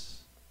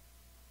us.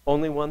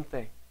 Only one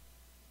thing.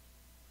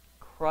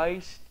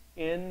 Christ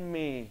in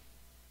me,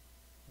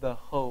 the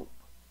hope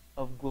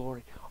of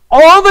glory.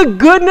 All the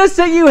goodness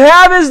that you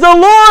have is the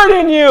Lord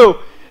in you.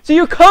 So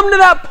you come to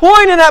that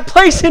point in that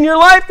place in your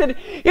life that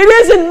it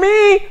isn't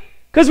me,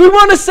 because we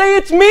want to say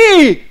it's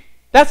me.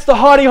 That's the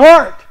haughty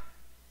heart,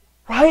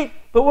 right?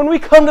 But when we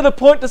come to the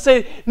point to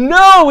say,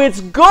 no,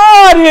 it's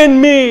God in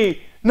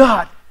me,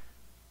 not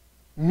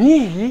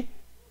me.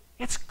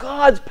 It's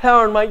God's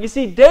power and might. You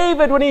see,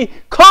 David, when he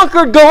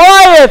conquered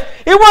Goliath,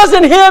 it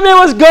wasn't him, it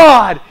was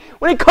God.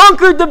 When he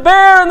conquered the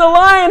bear and the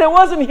lion, it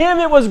wasn't him,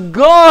 it was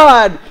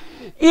God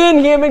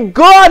in him. And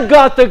God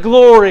got the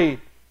glory,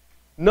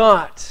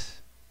 not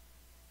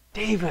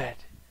David.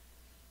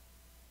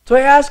 So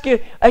I ask you,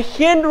 a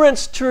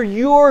hindrance to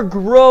your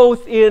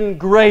growth in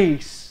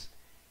grace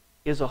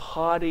is a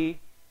haughty,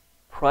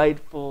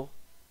 prideful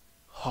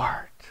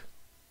heart.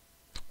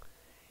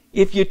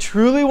 If you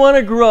truly want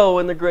to grow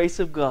in the grace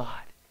of God,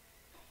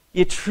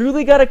 you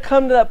truly got to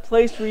come to that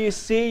place where you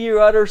see your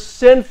utter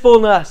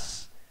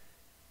sinfulness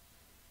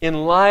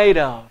in light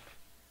of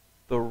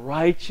the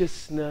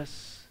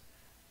righteousness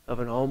of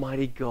an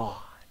almighty God.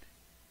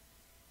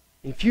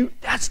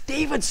 That's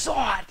David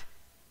saw it.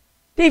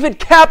 David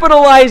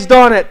capitalized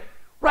on it.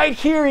 Right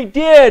here he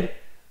did.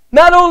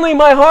 Not only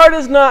my heart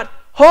is not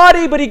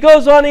haughty, but he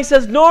goes on, he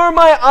says, nor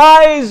my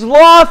eyes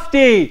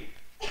lofty.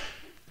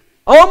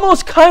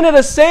 Almost kind of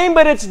the same,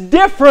 but it's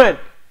different.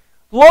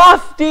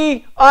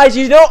 Lofty eyes.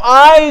 You know,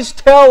 eyes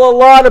tell a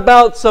lot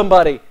about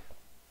somebody.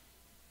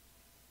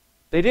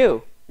 They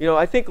do. You know,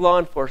 I think law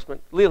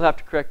enforcement, Lee will have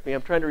to correct me,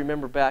 I'm trying to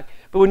remember back,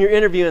 but when you're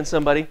interviewing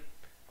somebody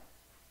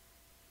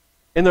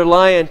and they're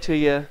lying to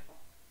you,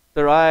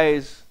 their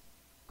eyes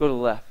go to the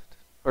left.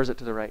 Or is it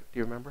to the right? Do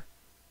you remember?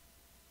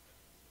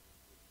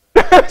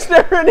 I was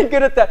never any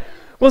good at that.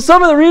 Well,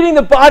 some of the reading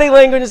the body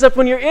language and stuff,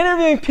 when you're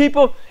interviewing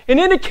people, an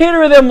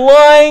indicator of them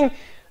lying,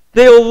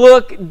 they'll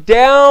look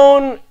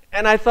down,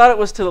 and I thought it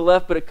was to the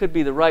left, but it could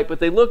be the right, but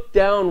they look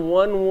down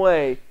one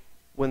way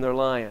when they're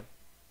lying.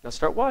 Now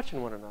start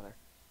watching one another.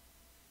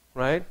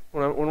 Right?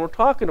 When we're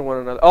talking to one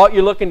another. Oh,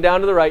 you're looking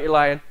down to the right, you're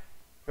lying.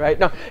 Right?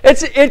 No,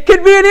 it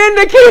could be an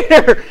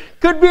indicator.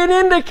 Could be an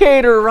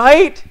indicator,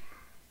 right?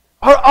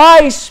 Our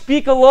eyes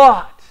speak a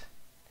lot.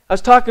 I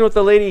was talking with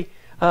a lady,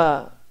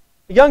 a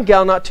young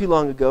gal not too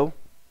long ago,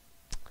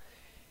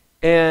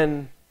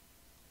 and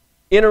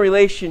in a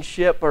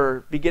relationship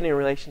or beginning a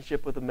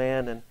relationship with a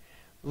man and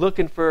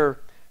looking for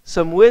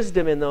some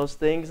wisdom in those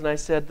things. And I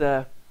said,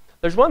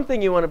 there's one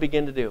thing you want to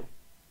begin to do.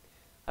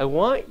 I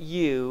want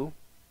you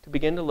to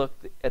begin to look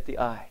at the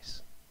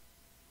eyes.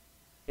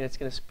 And it's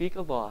going to speak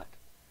a lot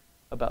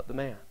about the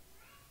man.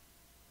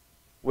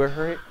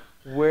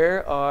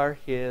 Where are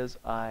his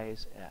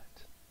eyes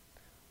at?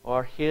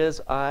 Are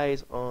his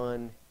eyes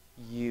on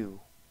you?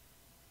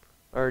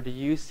 Or do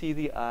you see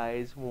the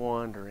eyes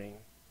wandering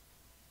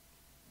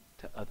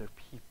to other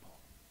people?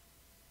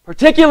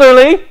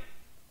 Particularly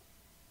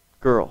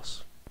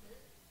girls.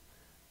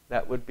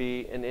 That would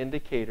be an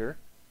indicator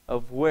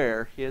of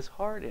where his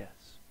heart is.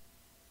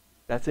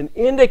 That's an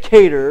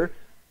indicator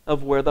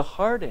of where the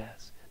heart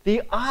is.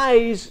 The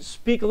eyes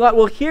speak a lot.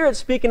 Well, here it's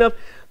speaking of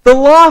the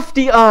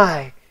lofty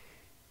eye.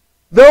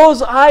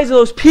 Those eyes,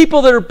 those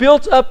people that are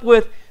built up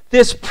with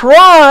this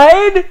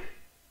pride.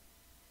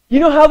 You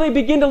know how they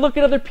begin to look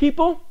at other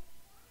people?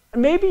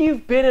 Maybe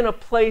you've been in a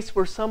place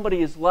where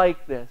somebody is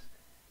like this.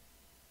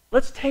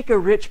 Let's take a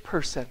rich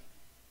person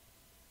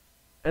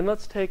and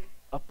let's take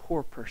a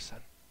poor person.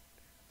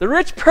 The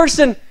rich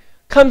person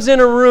comes in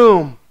a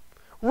room,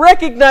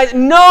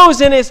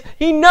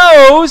 he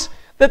knows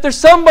that there's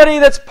somebody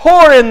that's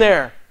poor in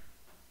there.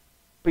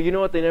 But you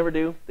know what they never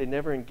do? They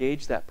never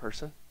engage that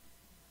person.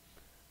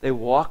 They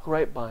walk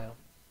right by them,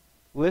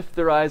 lift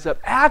their eyes up,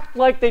 act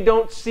like they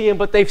don't see him,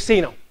 but they've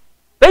seen him.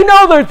 They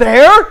know they're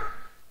there,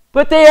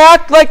 but they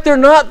act like they're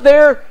not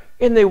there,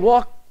 and they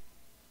walk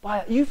by.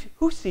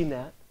 Who's seen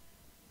that?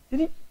 Did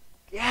he?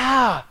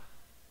 Yeah.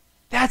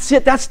 That's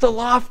it. That's the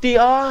lofty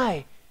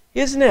eye,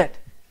 isn't it?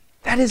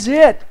 That is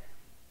it.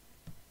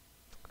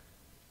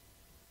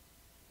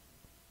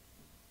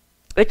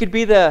 It could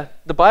be the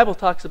Bible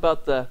talks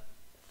about the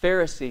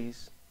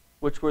Pharisees,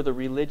 which were the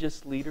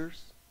religious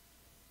leaders,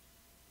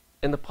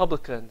 and the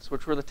publicans,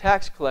 which were the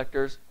tax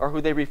collectors, or who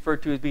they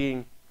referred to as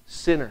being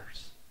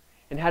sinners.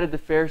 And how did the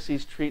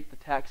Pharisees treat the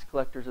tax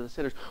collectors or the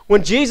sinners?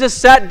 When Jesus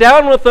sat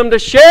down with them to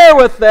share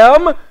with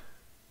them,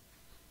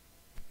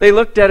 they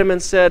looked at him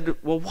and said,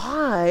 well,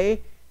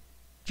 why?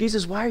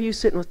 Jesus, why are you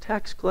sitting with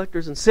tax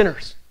collectors and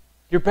sinners?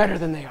 You're better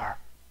than they are.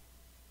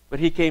 But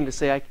he came to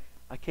say,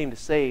 I came to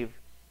save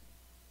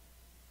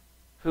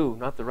who?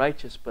 Not the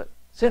righteous, but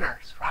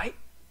sinners, right?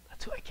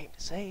 That's who I came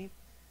to save.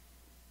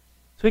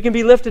 So he can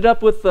be lifted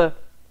up with the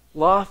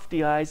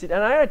lofty eyes. And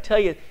I got to tell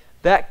you,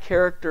 that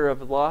character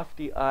of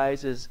lofty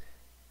eyes is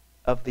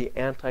of the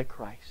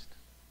Antichrist.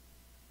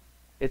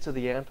 It's of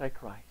the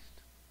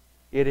Antichrist.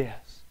 It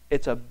is.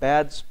 It's a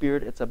bad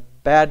spirit. It's a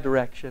bad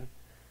direction.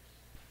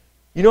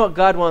 You know what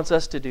God wants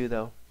us to do,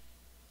 though?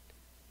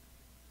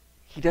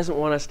 He doesn't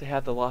want us to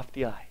have the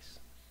lofty eyes.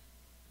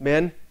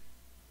 Men,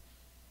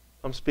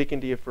 I'm speaking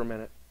to you for a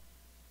minute.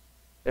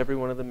 Every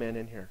one of the men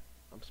in here,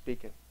 I'm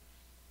speaking.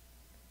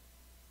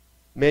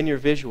 Men, you're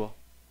visual.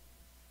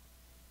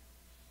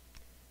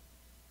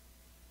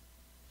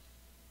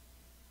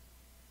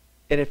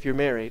 And if you're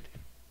married,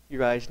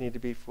 your eyes need to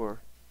be for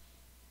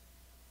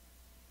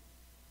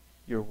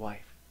your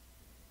wife,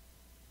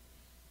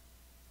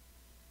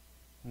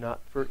 not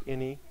for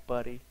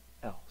anybody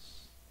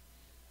else.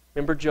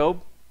 Remember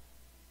Job?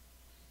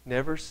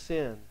 Never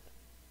sinned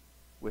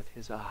with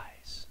his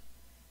eyes.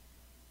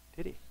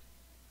 Did he?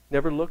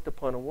 Never looked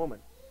upon a woman.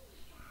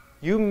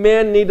 You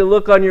men need to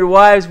look on your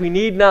wives. We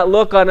need not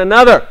look on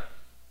another.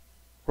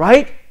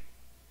 Right?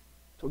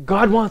 That's what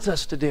God wants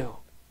us to do.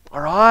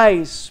 Our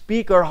eyes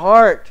speak our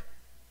heart.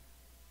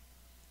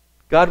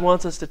 God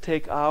wants us to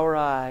take our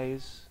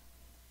eyes,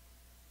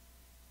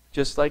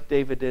 just like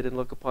David did, and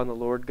look upon the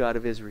Lord God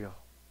of Israel,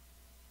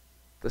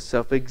 the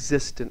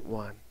self-existent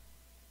one.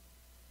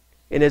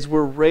 And as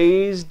we're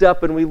raised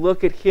up and we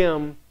look at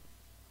Him,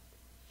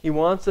 He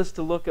wants us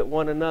to look at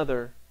one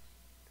another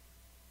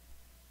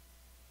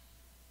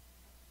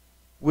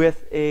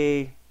with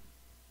a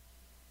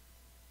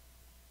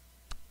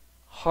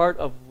heart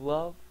of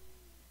love,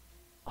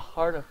 a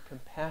heart of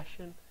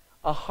compassion,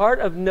 a heart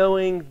of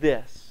knowing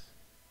this: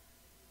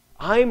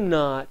 I'm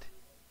not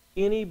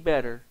any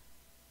better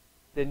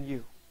than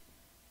you.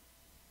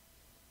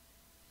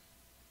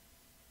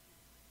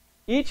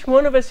 Each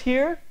one of us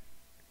here,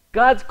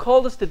 God's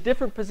called us to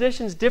different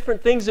positions,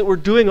 different things that we're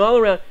doing all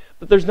around,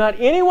 but there's not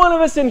any one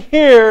of us in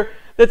here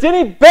that's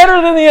any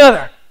better than the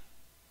other.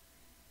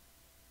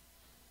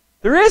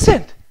 There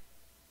isn't.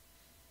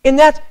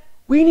 And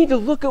we need to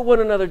look at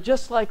one another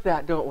just like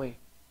that, don't we?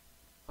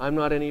 I'm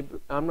not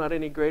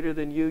any greater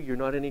than you. You're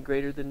not any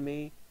greater than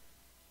me.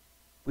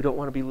 We don't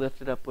want to be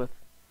lifted up with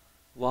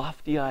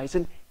lofty eyes.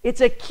 And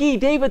it's a key.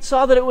 David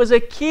saw that it was a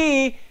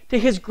key to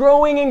his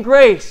growing in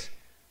grace.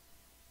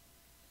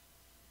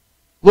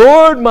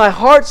 Lord, my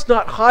heart's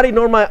not haughty,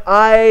 nor my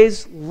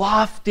eyes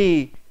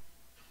lofty.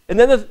 And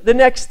then the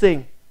next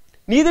thing.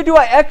 Neither do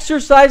I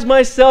exercise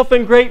myself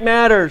in great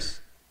matters.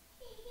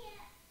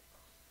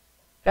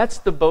 That's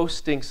the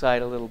boasting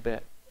side a little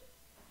bit.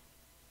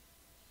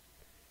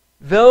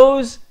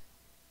 Those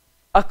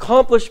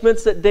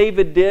accomplishments that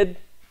David did,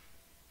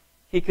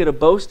 he could have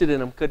boasted in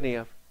them, couldn't he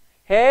have?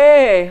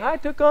 Hey, I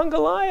took on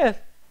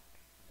Goliath.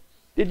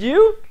 Did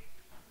you?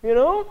 You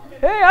know?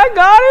 Hey, I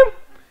got him.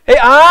 Hey,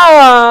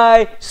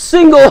 I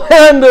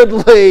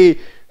single-handedly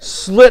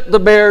slit the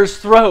bear's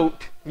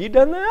throat. Have you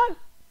done that?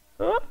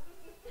 Huh?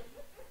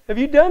 Have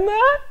you done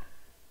that?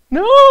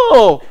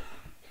 No.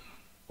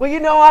 Well, you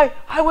know,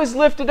 I was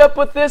lifted up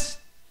with this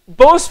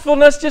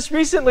boastfulness just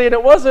recently, and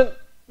it wasn't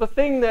the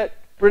thing that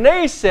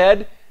Renee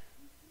said.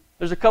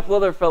 There's a couple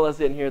other fellas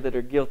in here that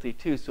are guilty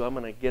too, so I'm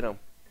going to get them.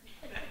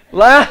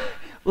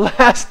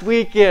 Last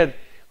weekend,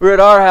 we were at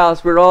our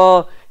house. We were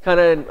all kind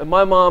of,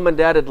 my mom and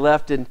dad had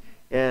left, and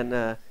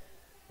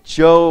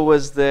Joe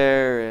was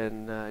there,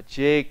 and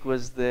Jake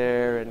was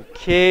there, and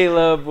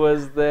Caleb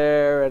was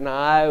there, and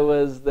I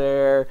was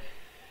there.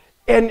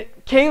 And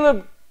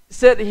Caleb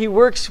said he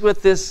worked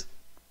with this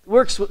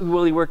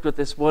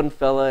one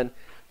fella, and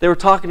they were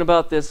talking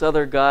about this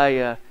other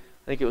guy, I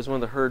think it was one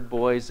of the herd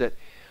boys, that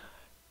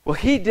Well,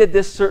 he did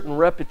this certain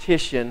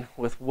repetition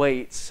with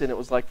weights, and it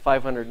was like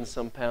 500 and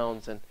some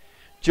pounds. And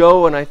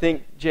Joe and I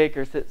think Jake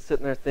are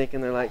sitting there thinking,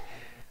 they're like,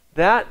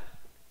 that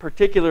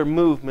particular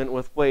movement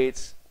with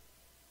weights,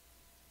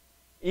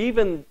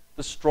 even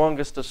the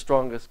strongest of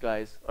strongest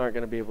guys aren't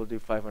going to be able to do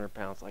 500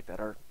 pounds like that.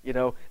 Or,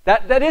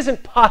 that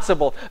isn't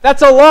possible.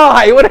 That's a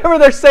lie. Whatever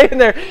they're saying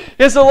there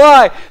is a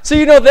lie. So,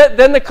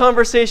 then the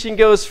conversation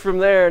goes from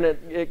there, and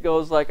it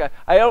goes like,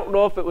 I don't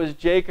know if it was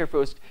Jake or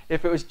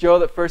if it was Joe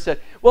that first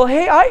said, well,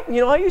 hey,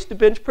 I used to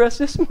bench press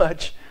this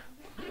much.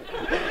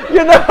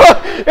 And then,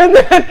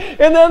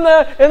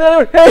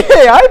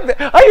 hey,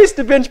 I used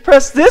to bench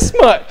press this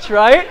much,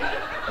 right?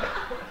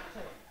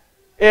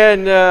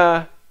 And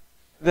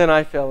then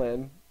I fell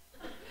in.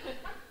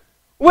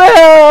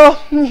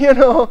 Well,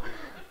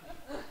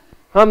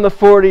 I'm the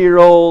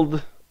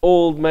 40-year-old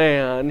old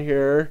man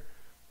here.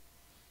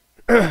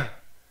 I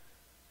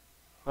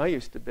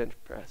used to bench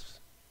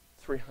press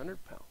 300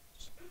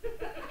 pounds.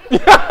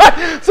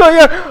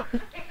 So,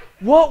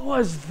 what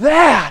was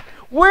that?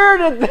 Where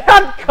did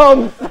that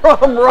come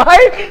from,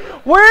 right?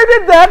 Where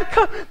did that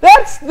come?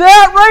 That's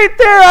that right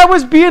there. I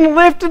was being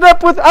lifted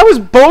up I was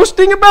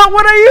boasting about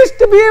what I used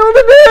to be able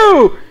to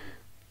do.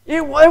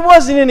 It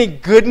wasn't any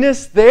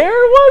goodness there,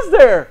 was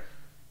there?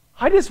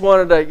 I just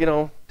wanted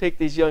to, take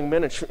these young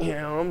men and,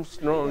 I'm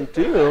strong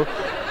too.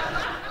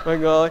 My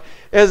golly.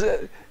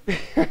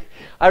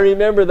 I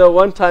remember, though,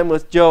 one time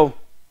with Joe,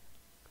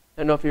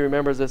 I don't know if he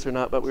remembers this or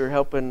not, but we were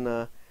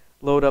helping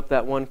load up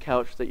that one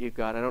couch that you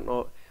got. I don't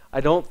know. I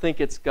don't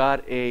think it's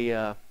got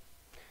a,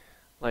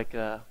 what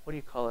do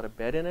you call it, a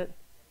bed in it?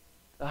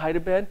 A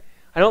hide-a-bed?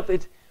 I don't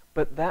think,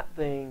 but that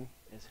thing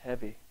is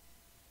heavy.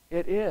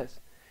 It is.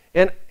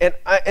 And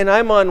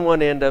I'm on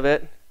one end of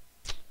it,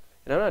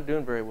 and I'm not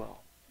doing very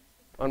well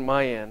on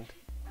my end.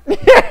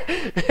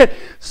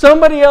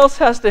 Somebody else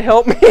has to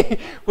help me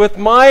with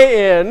my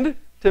end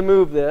to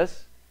move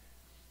this.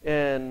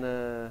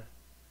 And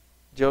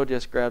Joe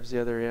just grabs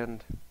the other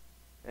end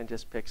and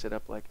just picks it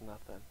up like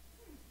nothing.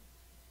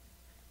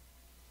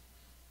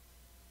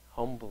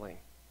 Humbling.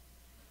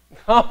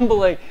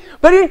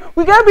 But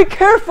we got to be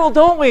careful,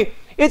 don't we?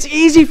 It's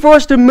easy for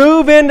us to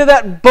move into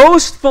that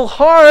boastful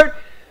heart.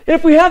 And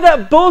if we have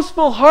that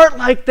boastful heart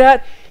like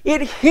that,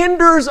 it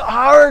hinders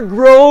our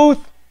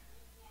growth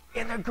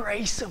in the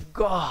grace of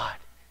God.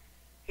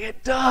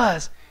 It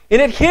does.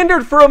 And it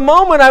hindered for a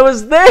moment. I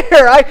was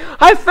there.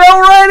 I fell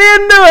right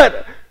into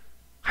it.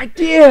 I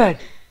did.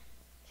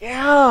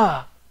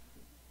 Yeah.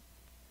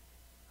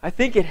 I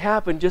think it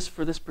happened just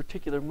for this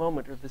particular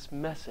moment of this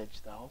message,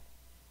 though.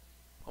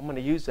 I'm going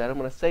to use that. I'm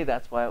going to say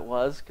that's why it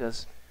was,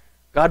 because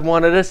God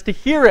wanted us to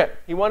hear it.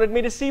 He wanted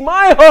me to see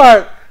my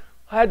heart.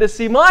 I had to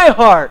see my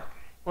heart.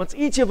 He wants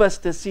each of us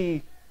to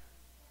see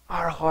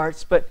our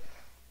hearts. But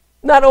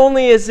not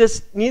only is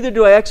this, neither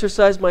do I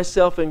exercise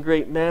myself in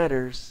great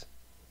matters.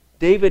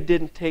 David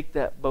didn't take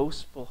that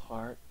boastful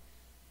heart,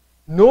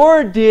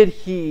 nor did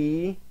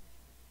he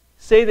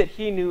say that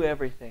he knew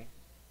everything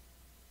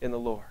in the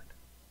Lord.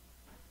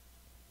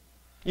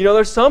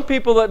 There's some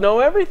people that know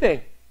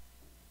everything.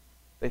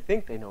 They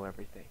think they know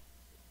everything,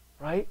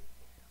 right?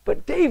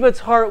 But David's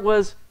heart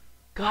was,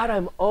 God,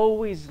 I'm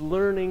always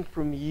learning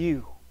from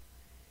you.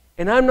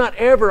 And I'm not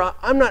ever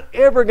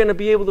going to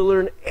be able to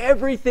learn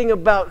everything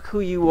about who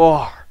you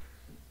are.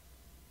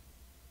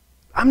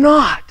 I'm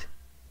not.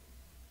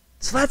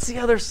 So that's the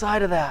other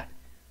side of that.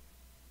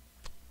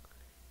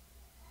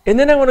 And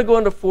then I want to go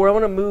into 4. I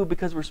want to move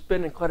because we're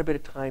spending quite a bit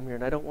of time here,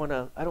 and I don't want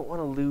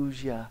to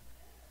lose you.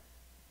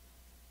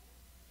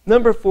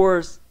 Number 4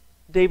 is,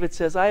 David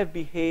says, I have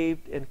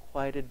behaved and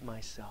quieted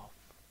myself.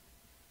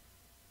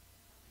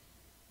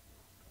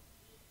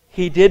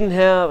 He didn't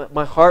have,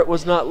 my heart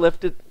was not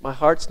lifted, my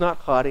heart's not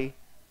haughty,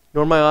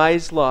 nor my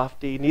eyes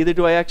lofty, neither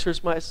do I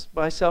exercise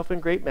myself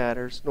in great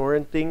matters, nor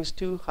in things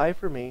too high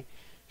for me.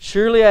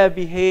 Surely I have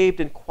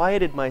behaved and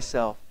quieted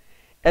myself,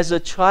 as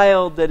a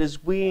child that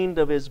is weaned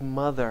of his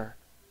mother.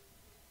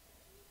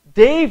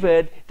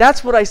 David,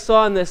 that's what I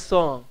saw in this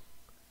song.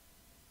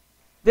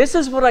 This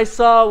is what I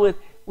saw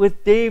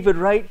with David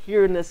right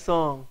here in this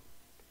song.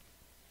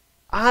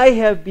 I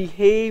have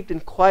behaved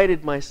and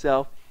quieted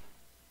myself.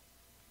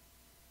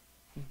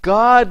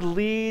 God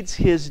leads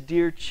His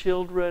dear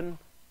children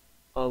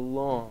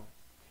along.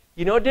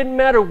 It didn't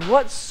matter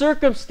what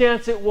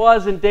circumstance it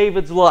was in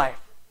David's life.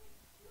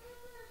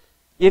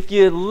 If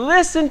you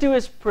listen to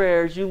his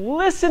prayers, you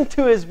listen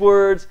to his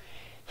words,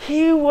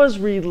 he was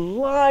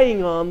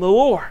relying on the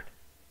Lord.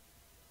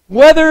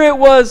 Whether it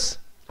was,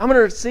 I'm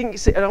going to sing,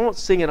 I won't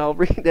sing it, I'll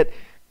read it.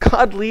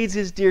 God leads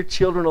His dear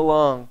children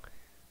along,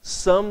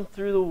 some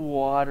through the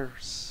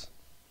waters,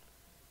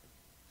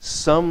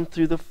 some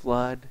through the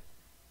flood,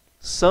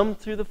 some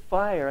through the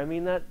fire. I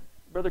mean, that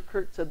Brother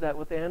Kurt said that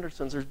with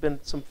Andersons. There's been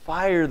some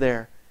fire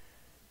there.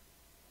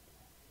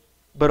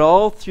 But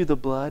all through the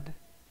blood,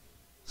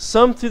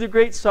 some through the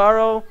great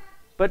sorrow,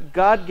 but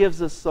God gives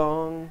a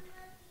song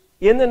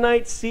in the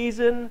night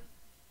season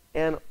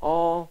and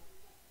all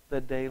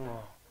the day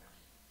long.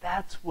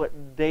 That's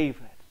what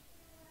David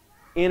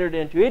entered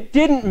into. It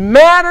didn't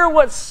matter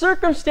what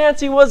circumstance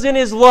he was in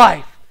his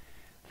life.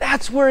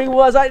 That's where he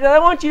was. I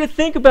want you to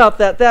think about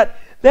that.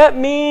 That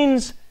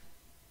means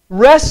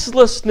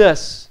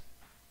restlessness,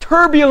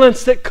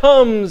 turbulence that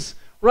comes,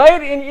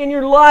 right, in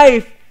your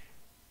life,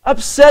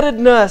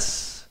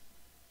 upsettedness,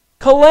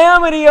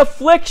 calamity,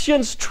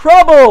 afflictions,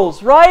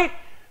 troubles, right?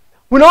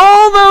 When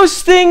all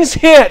those things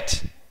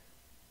hit,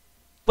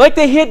 like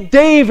they hit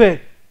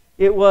David,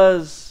 he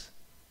was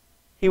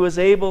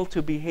able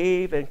to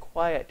behave and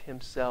quiet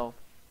himself,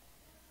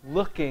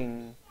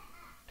 looking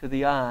to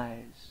the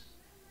eyes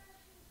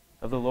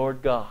of the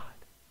Lord God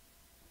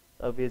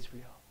of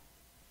Israel.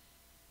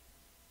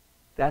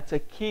 That's a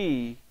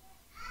key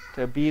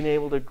to being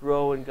able to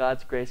grow in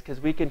God's grace, because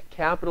we can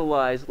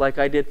capitalize, like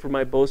I did for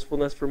my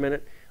boastfulness for a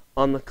minute,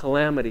 on the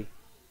calamity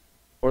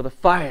or the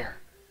fire.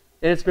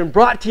 And it's been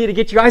brought to you to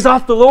get your eyes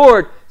off the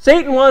Lord.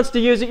 Satan wants to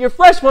use it. Your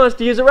flesh wants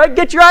to use it, right?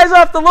 Get your eyes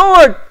off the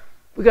Lord.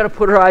 We've got to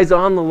put our eyes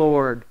on the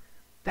Lord.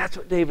 That's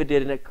what David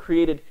did, and it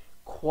created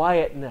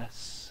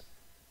quietness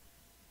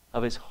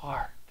of his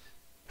heart,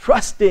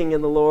 trusting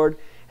in the Lord.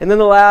 And then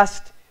the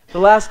last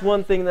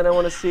one thing that I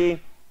want to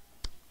see,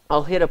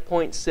 I'll hit a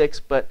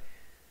 0.6, but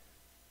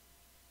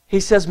he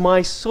says,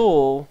 my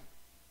soul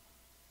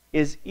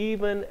is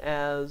even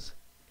as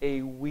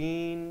a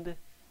weaned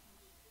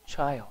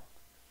child.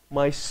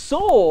 My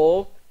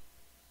soul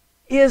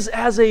is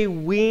as a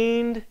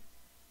weaned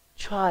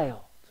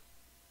child.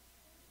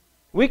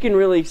 We can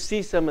really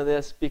see some of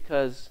this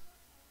because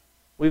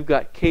we've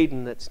got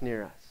Caden that's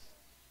near us.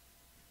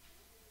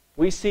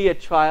 We see a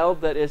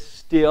child that is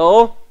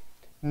still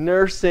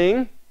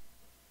nursing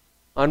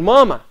on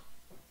mama.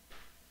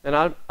 And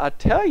I'll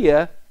tell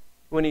you,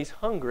 when he's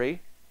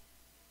hungry,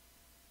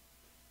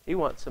 he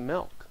wants some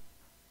milk.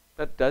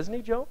 Doesn't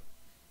he, Joe?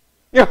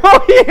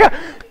 Oh, yeah.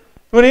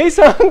 When he's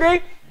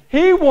hungry,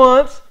 he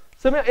wants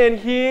some milk. And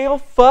he'll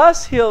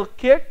fuss, he'll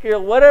kick,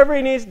 he'll whatever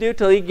he needs to do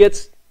till he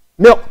gets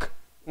milk.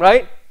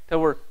 Right?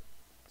 Till we're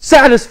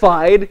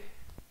satisfied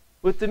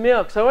with the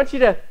milk. So I want you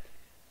to,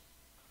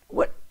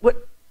 what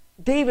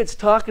David's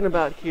talking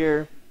about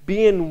here,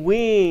 being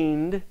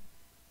weaned,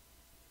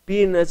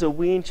 being as a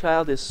weaned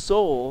child, his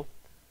soul,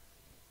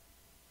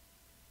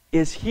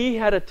 is he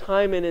had a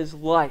time in his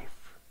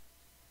life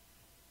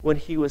when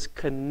he was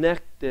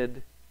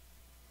connected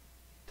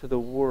to the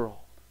world.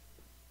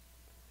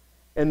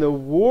 And the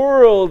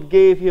world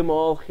gave him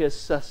all his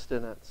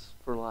sustenance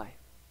for life.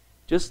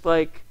 Just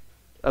like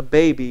a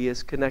baby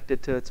is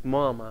connected to its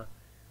mama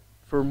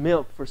for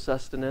milk, for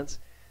sustenance.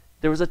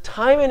 There was a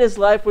time in his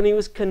life when he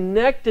was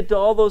connected to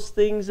all those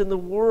things in the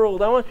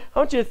world. I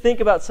want you to think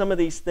about some of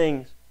these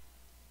things.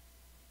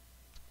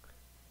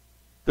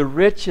 The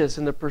riches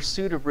and the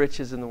pursuit of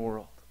riches in the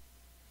world.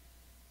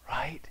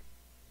 Right?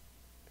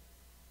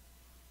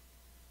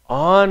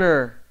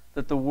 Honor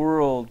that the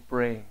world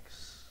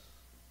brings.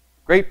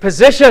 Great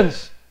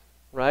positions.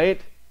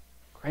 Right?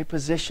 Great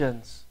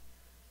positions.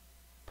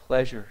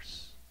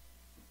 Pleasures.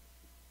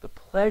 The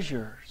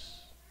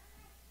pleasures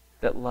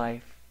that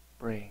life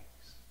brings.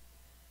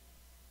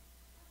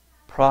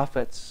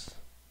 Profits.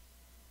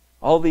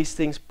 All these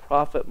things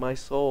profit my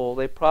soul.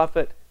 They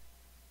profit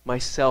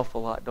myself a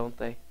lot, don't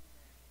they?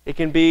 It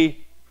can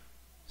be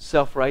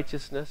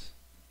self-righteousness,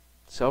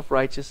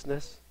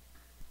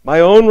 my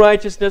own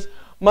righteousness,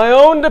 my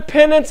own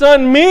dependence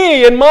on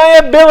me and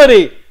my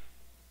ability.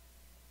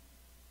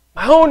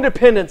 My own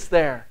dependence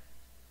there.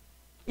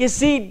 You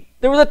see,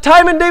 there was a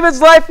time in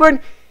David's life when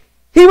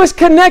he was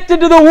connected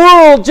to the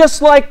world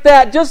just like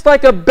that, just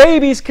like a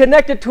baby's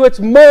connected to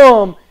its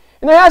mom.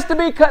 And there has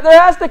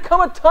to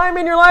come a time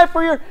in your life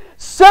where you're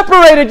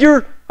separated,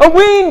 you're a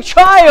weaned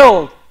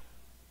child.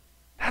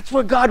 That's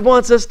what God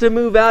wants us to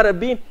move out of,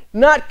 being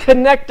not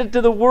connected to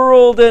the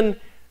world and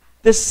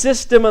the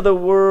system of the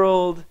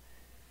world.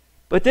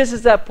 But this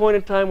is that point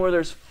in time where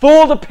there's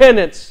full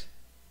dependence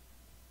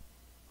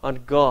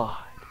on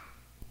God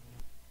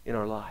in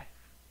our life.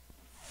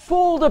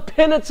 Full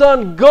dependence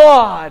on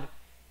God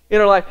in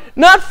our life.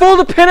 Not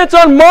full dependence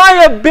on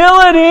my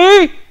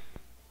ability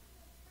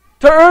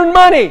to earn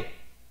money.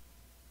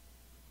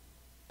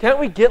 Can't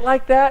we get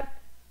like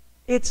that?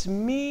 It's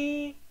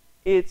me,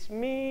 it's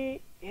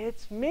me,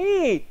 it's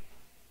me.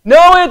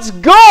 No, it's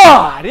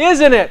God,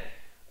 isn't it?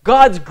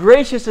 God's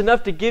gracious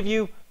enough to give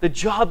you the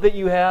job that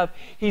you have.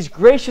 He's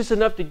gracious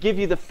enough to give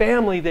you the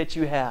family that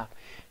you have.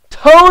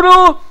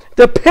 Total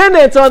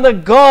dependence on the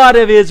God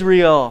of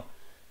Israel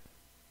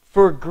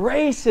for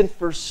grace and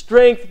for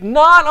strength,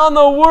 not on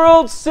the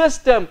world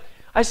system.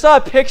 I saw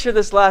a picture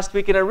this last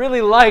week and I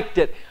really liked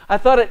it. I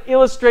thought it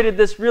illustrated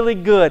this really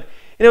good.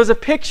 And it was a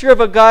picture of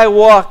a guy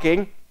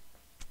walking.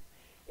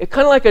 It's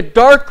kind of like a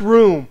dark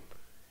room,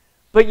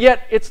 but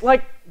yet it's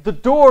like the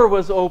door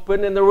was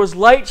open and there was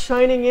light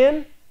shining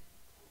in.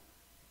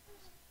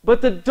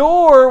 But the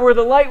door where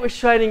the light was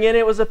shining in,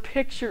 it was a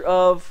picture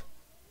of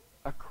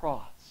a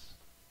cross.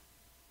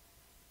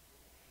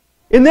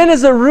 And then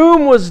as the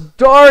room was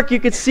dark, you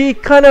could see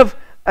kind of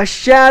a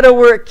shadow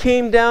where it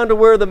came down to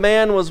where the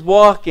man was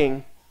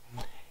walking.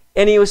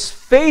 And he was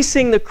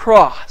facing the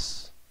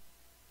cross.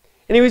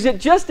 And he was at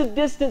just a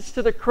distance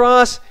to the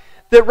cross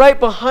that right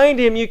behind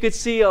him you could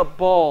see a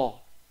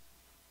ball.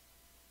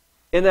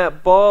 And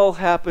that ball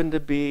happened to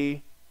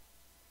be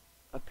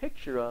a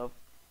picture of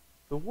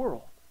the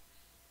world.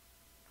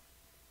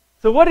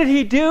 So what did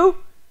he do?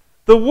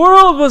 The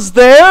world was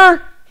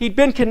there. He'd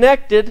been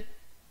connected,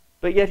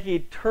 but yet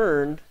he'd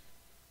turned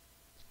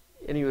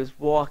and he was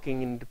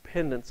walking in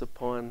dependence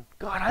upon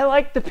God. I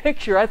liked the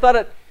picture. I thought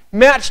it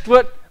matched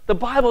what the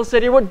Bible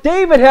said here, what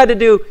David had to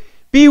do.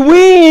 Be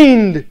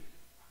weaned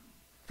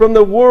from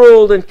the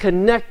world and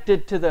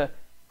connected to the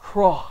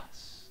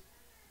cross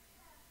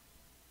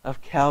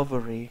of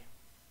Calvary.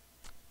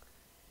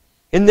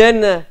 And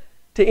then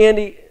to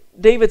Andy,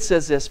 David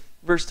says this,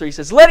 verse 3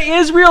 says, let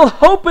Israel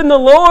hope in the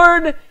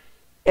Lord,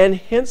 and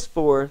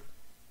henceforth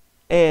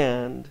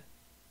and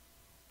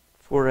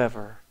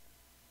forever.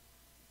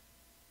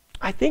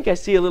 I think I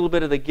see a little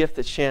bit of the gift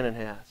that Shannon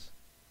has.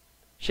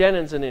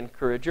 Shannon's an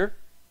encourager.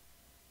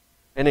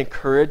 An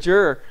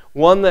encourager,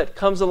 one that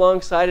comes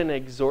alongside and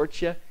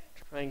exhorts you,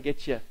 try and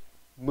get you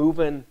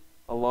moving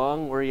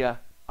along where you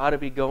ought to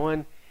be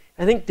going.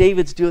 I think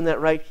David's doing that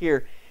right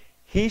here.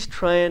 He's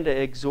trying to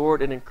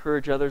exhort and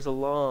encourage others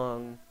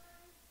along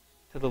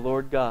to the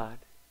Lord God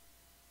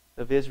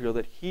of Israel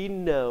that he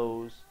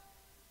knows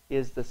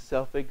is the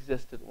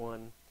self-existent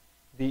one,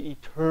 the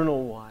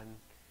eternal one,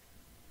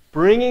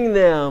 bringing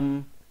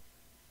them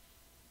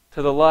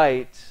to the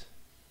light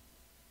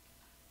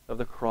of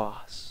the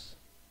cross.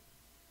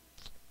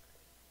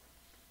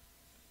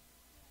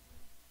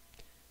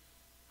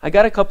 I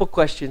got a couple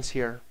questions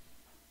here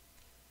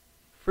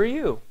for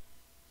you.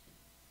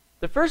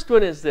 The first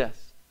one is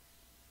this.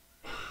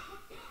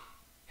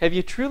 Have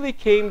you truly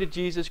came to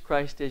Jesus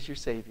Christ as your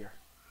Savior?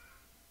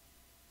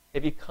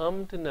 Have you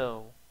come to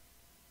know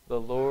the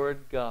Lord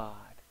God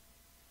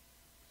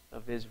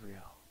of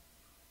Israel?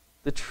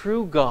 The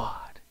true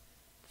God,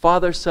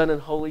 Father, Son,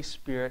 and Holy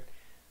Spirit,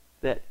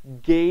 that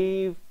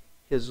gave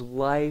his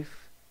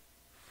life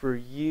for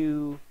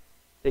you,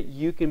 that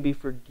you can be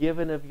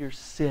forgiven of your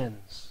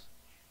sins.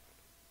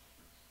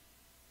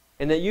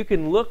 And that you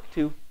can look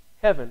to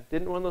heaven.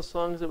 Didn't one of those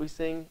songs that we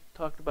sang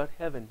talked about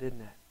heaven, didn't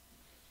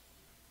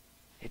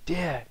it? It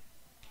did.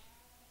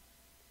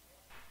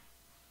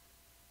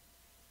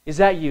 Is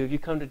that you? Have you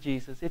come to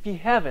Jesus? If you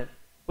haven't,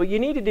 what you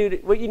need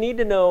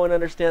to know and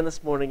understand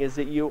this morning is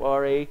that you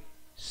are a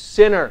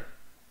sinner.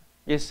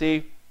 You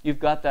see, you've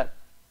got that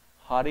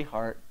haughty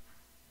heart,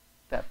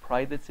 that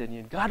pride that's in you.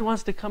 And God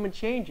wants to come and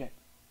change it.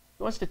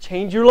 He wants to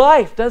change your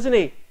life, doesn't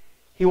He?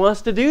 He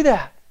wants to do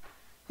that.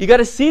 You got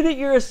to see that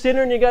you're a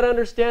sinner, and you got to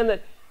understand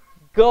that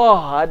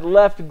God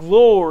left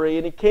glory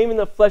and He came in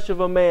the flesh of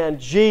a man,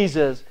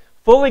 Jesus,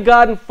 fully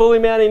God and fully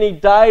man, and He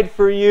died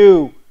for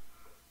you,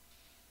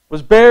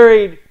 was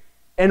buried,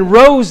 and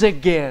rose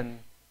again.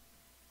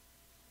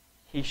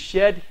 He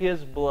shed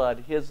His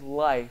blood, His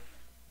life,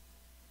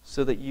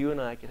 so that you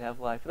and I could have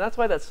life. And that's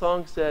why that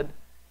song said,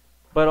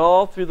 but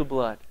all through the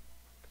blood.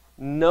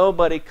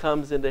 Nobody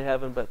comes into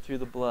heaven but through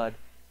the blood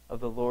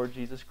of the Lord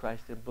Jesus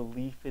Christ and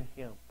belief in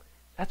Him.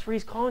 That's where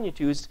He's calling you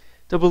to, is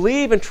to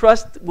believe and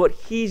trust what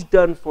He's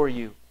done for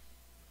you.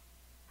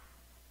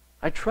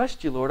 I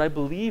trust you, Lord. I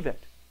believe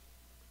it.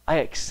 I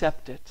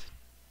accept it.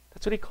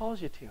 That's what He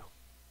calls you to.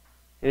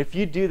 And if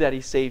you do that,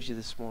 He saves you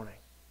this morning.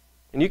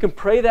 And you can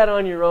pray that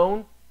on your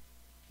own.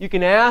 You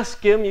can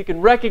ask Him. You can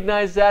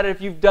recognize that.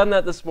 If you've done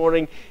that this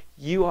morning,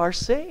 you are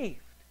saved.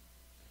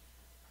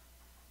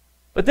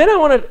 But then I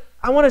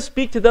want to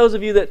speak to those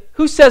of you that,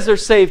 who says they're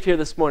saved here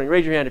this morning?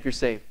 Raise your hand if you're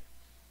saved.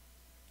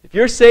 If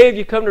you're saved,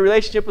 you come to a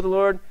relationship with the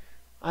Lord,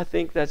 I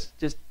think that's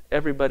just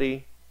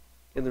everybody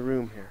in the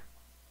room here.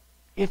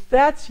 If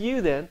that's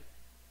you, then,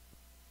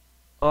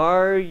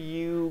 are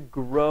you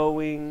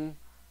growing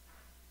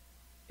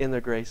in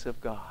the grace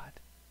of God?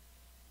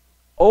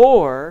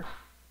 Or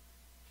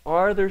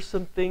are there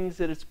some things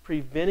that is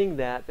preventing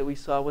that we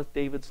saw with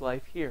David's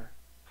life here?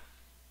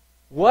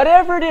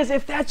 Whatever it is,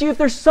 if that's you, if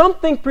there's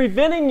something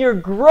preventing your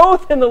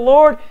growth in the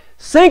Lord,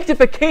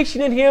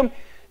 sanctification in Him,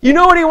 you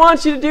know what He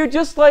wants you to do?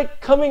 Just like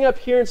coming up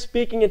here and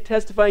speaking and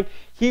testifying,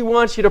 He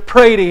wants you to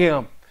pray to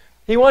Him.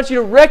 He wants you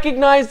to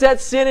recognize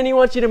that sin, and He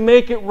wants you to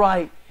make it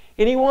right.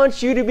 And He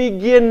wants you to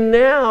begin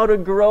now to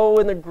grow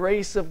in the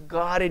grace of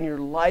God in your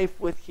life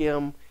with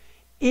Him.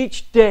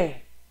 Each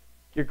day,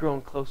 you're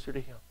growing closer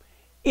to Him.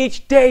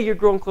 Each day, you're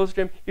growing closer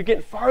to Him. You're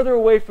getting farther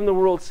away from the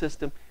world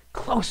system,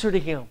 closer to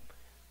Him.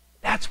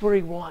 That's where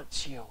He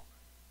wants you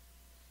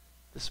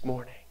this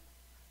morning.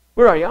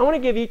 Where are you? I want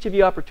to give each of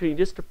you opportunity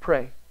just to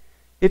pray.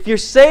 If you're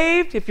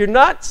saved, if you're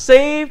not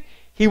saved,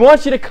 He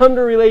wants you to come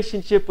to a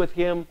relationship with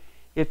Him.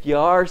 If you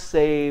are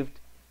saved,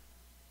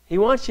 He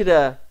wants you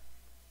to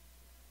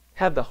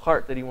have the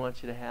heart that He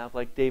wants you to have,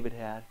 like David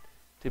had,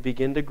 to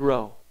begin to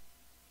grow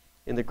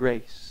in the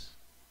grace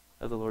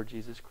of the Lord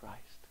Jesus Christ.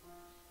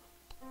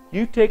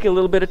 You take a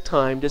little bit of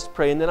time, just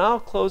pray, and then I'll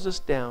close us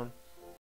down.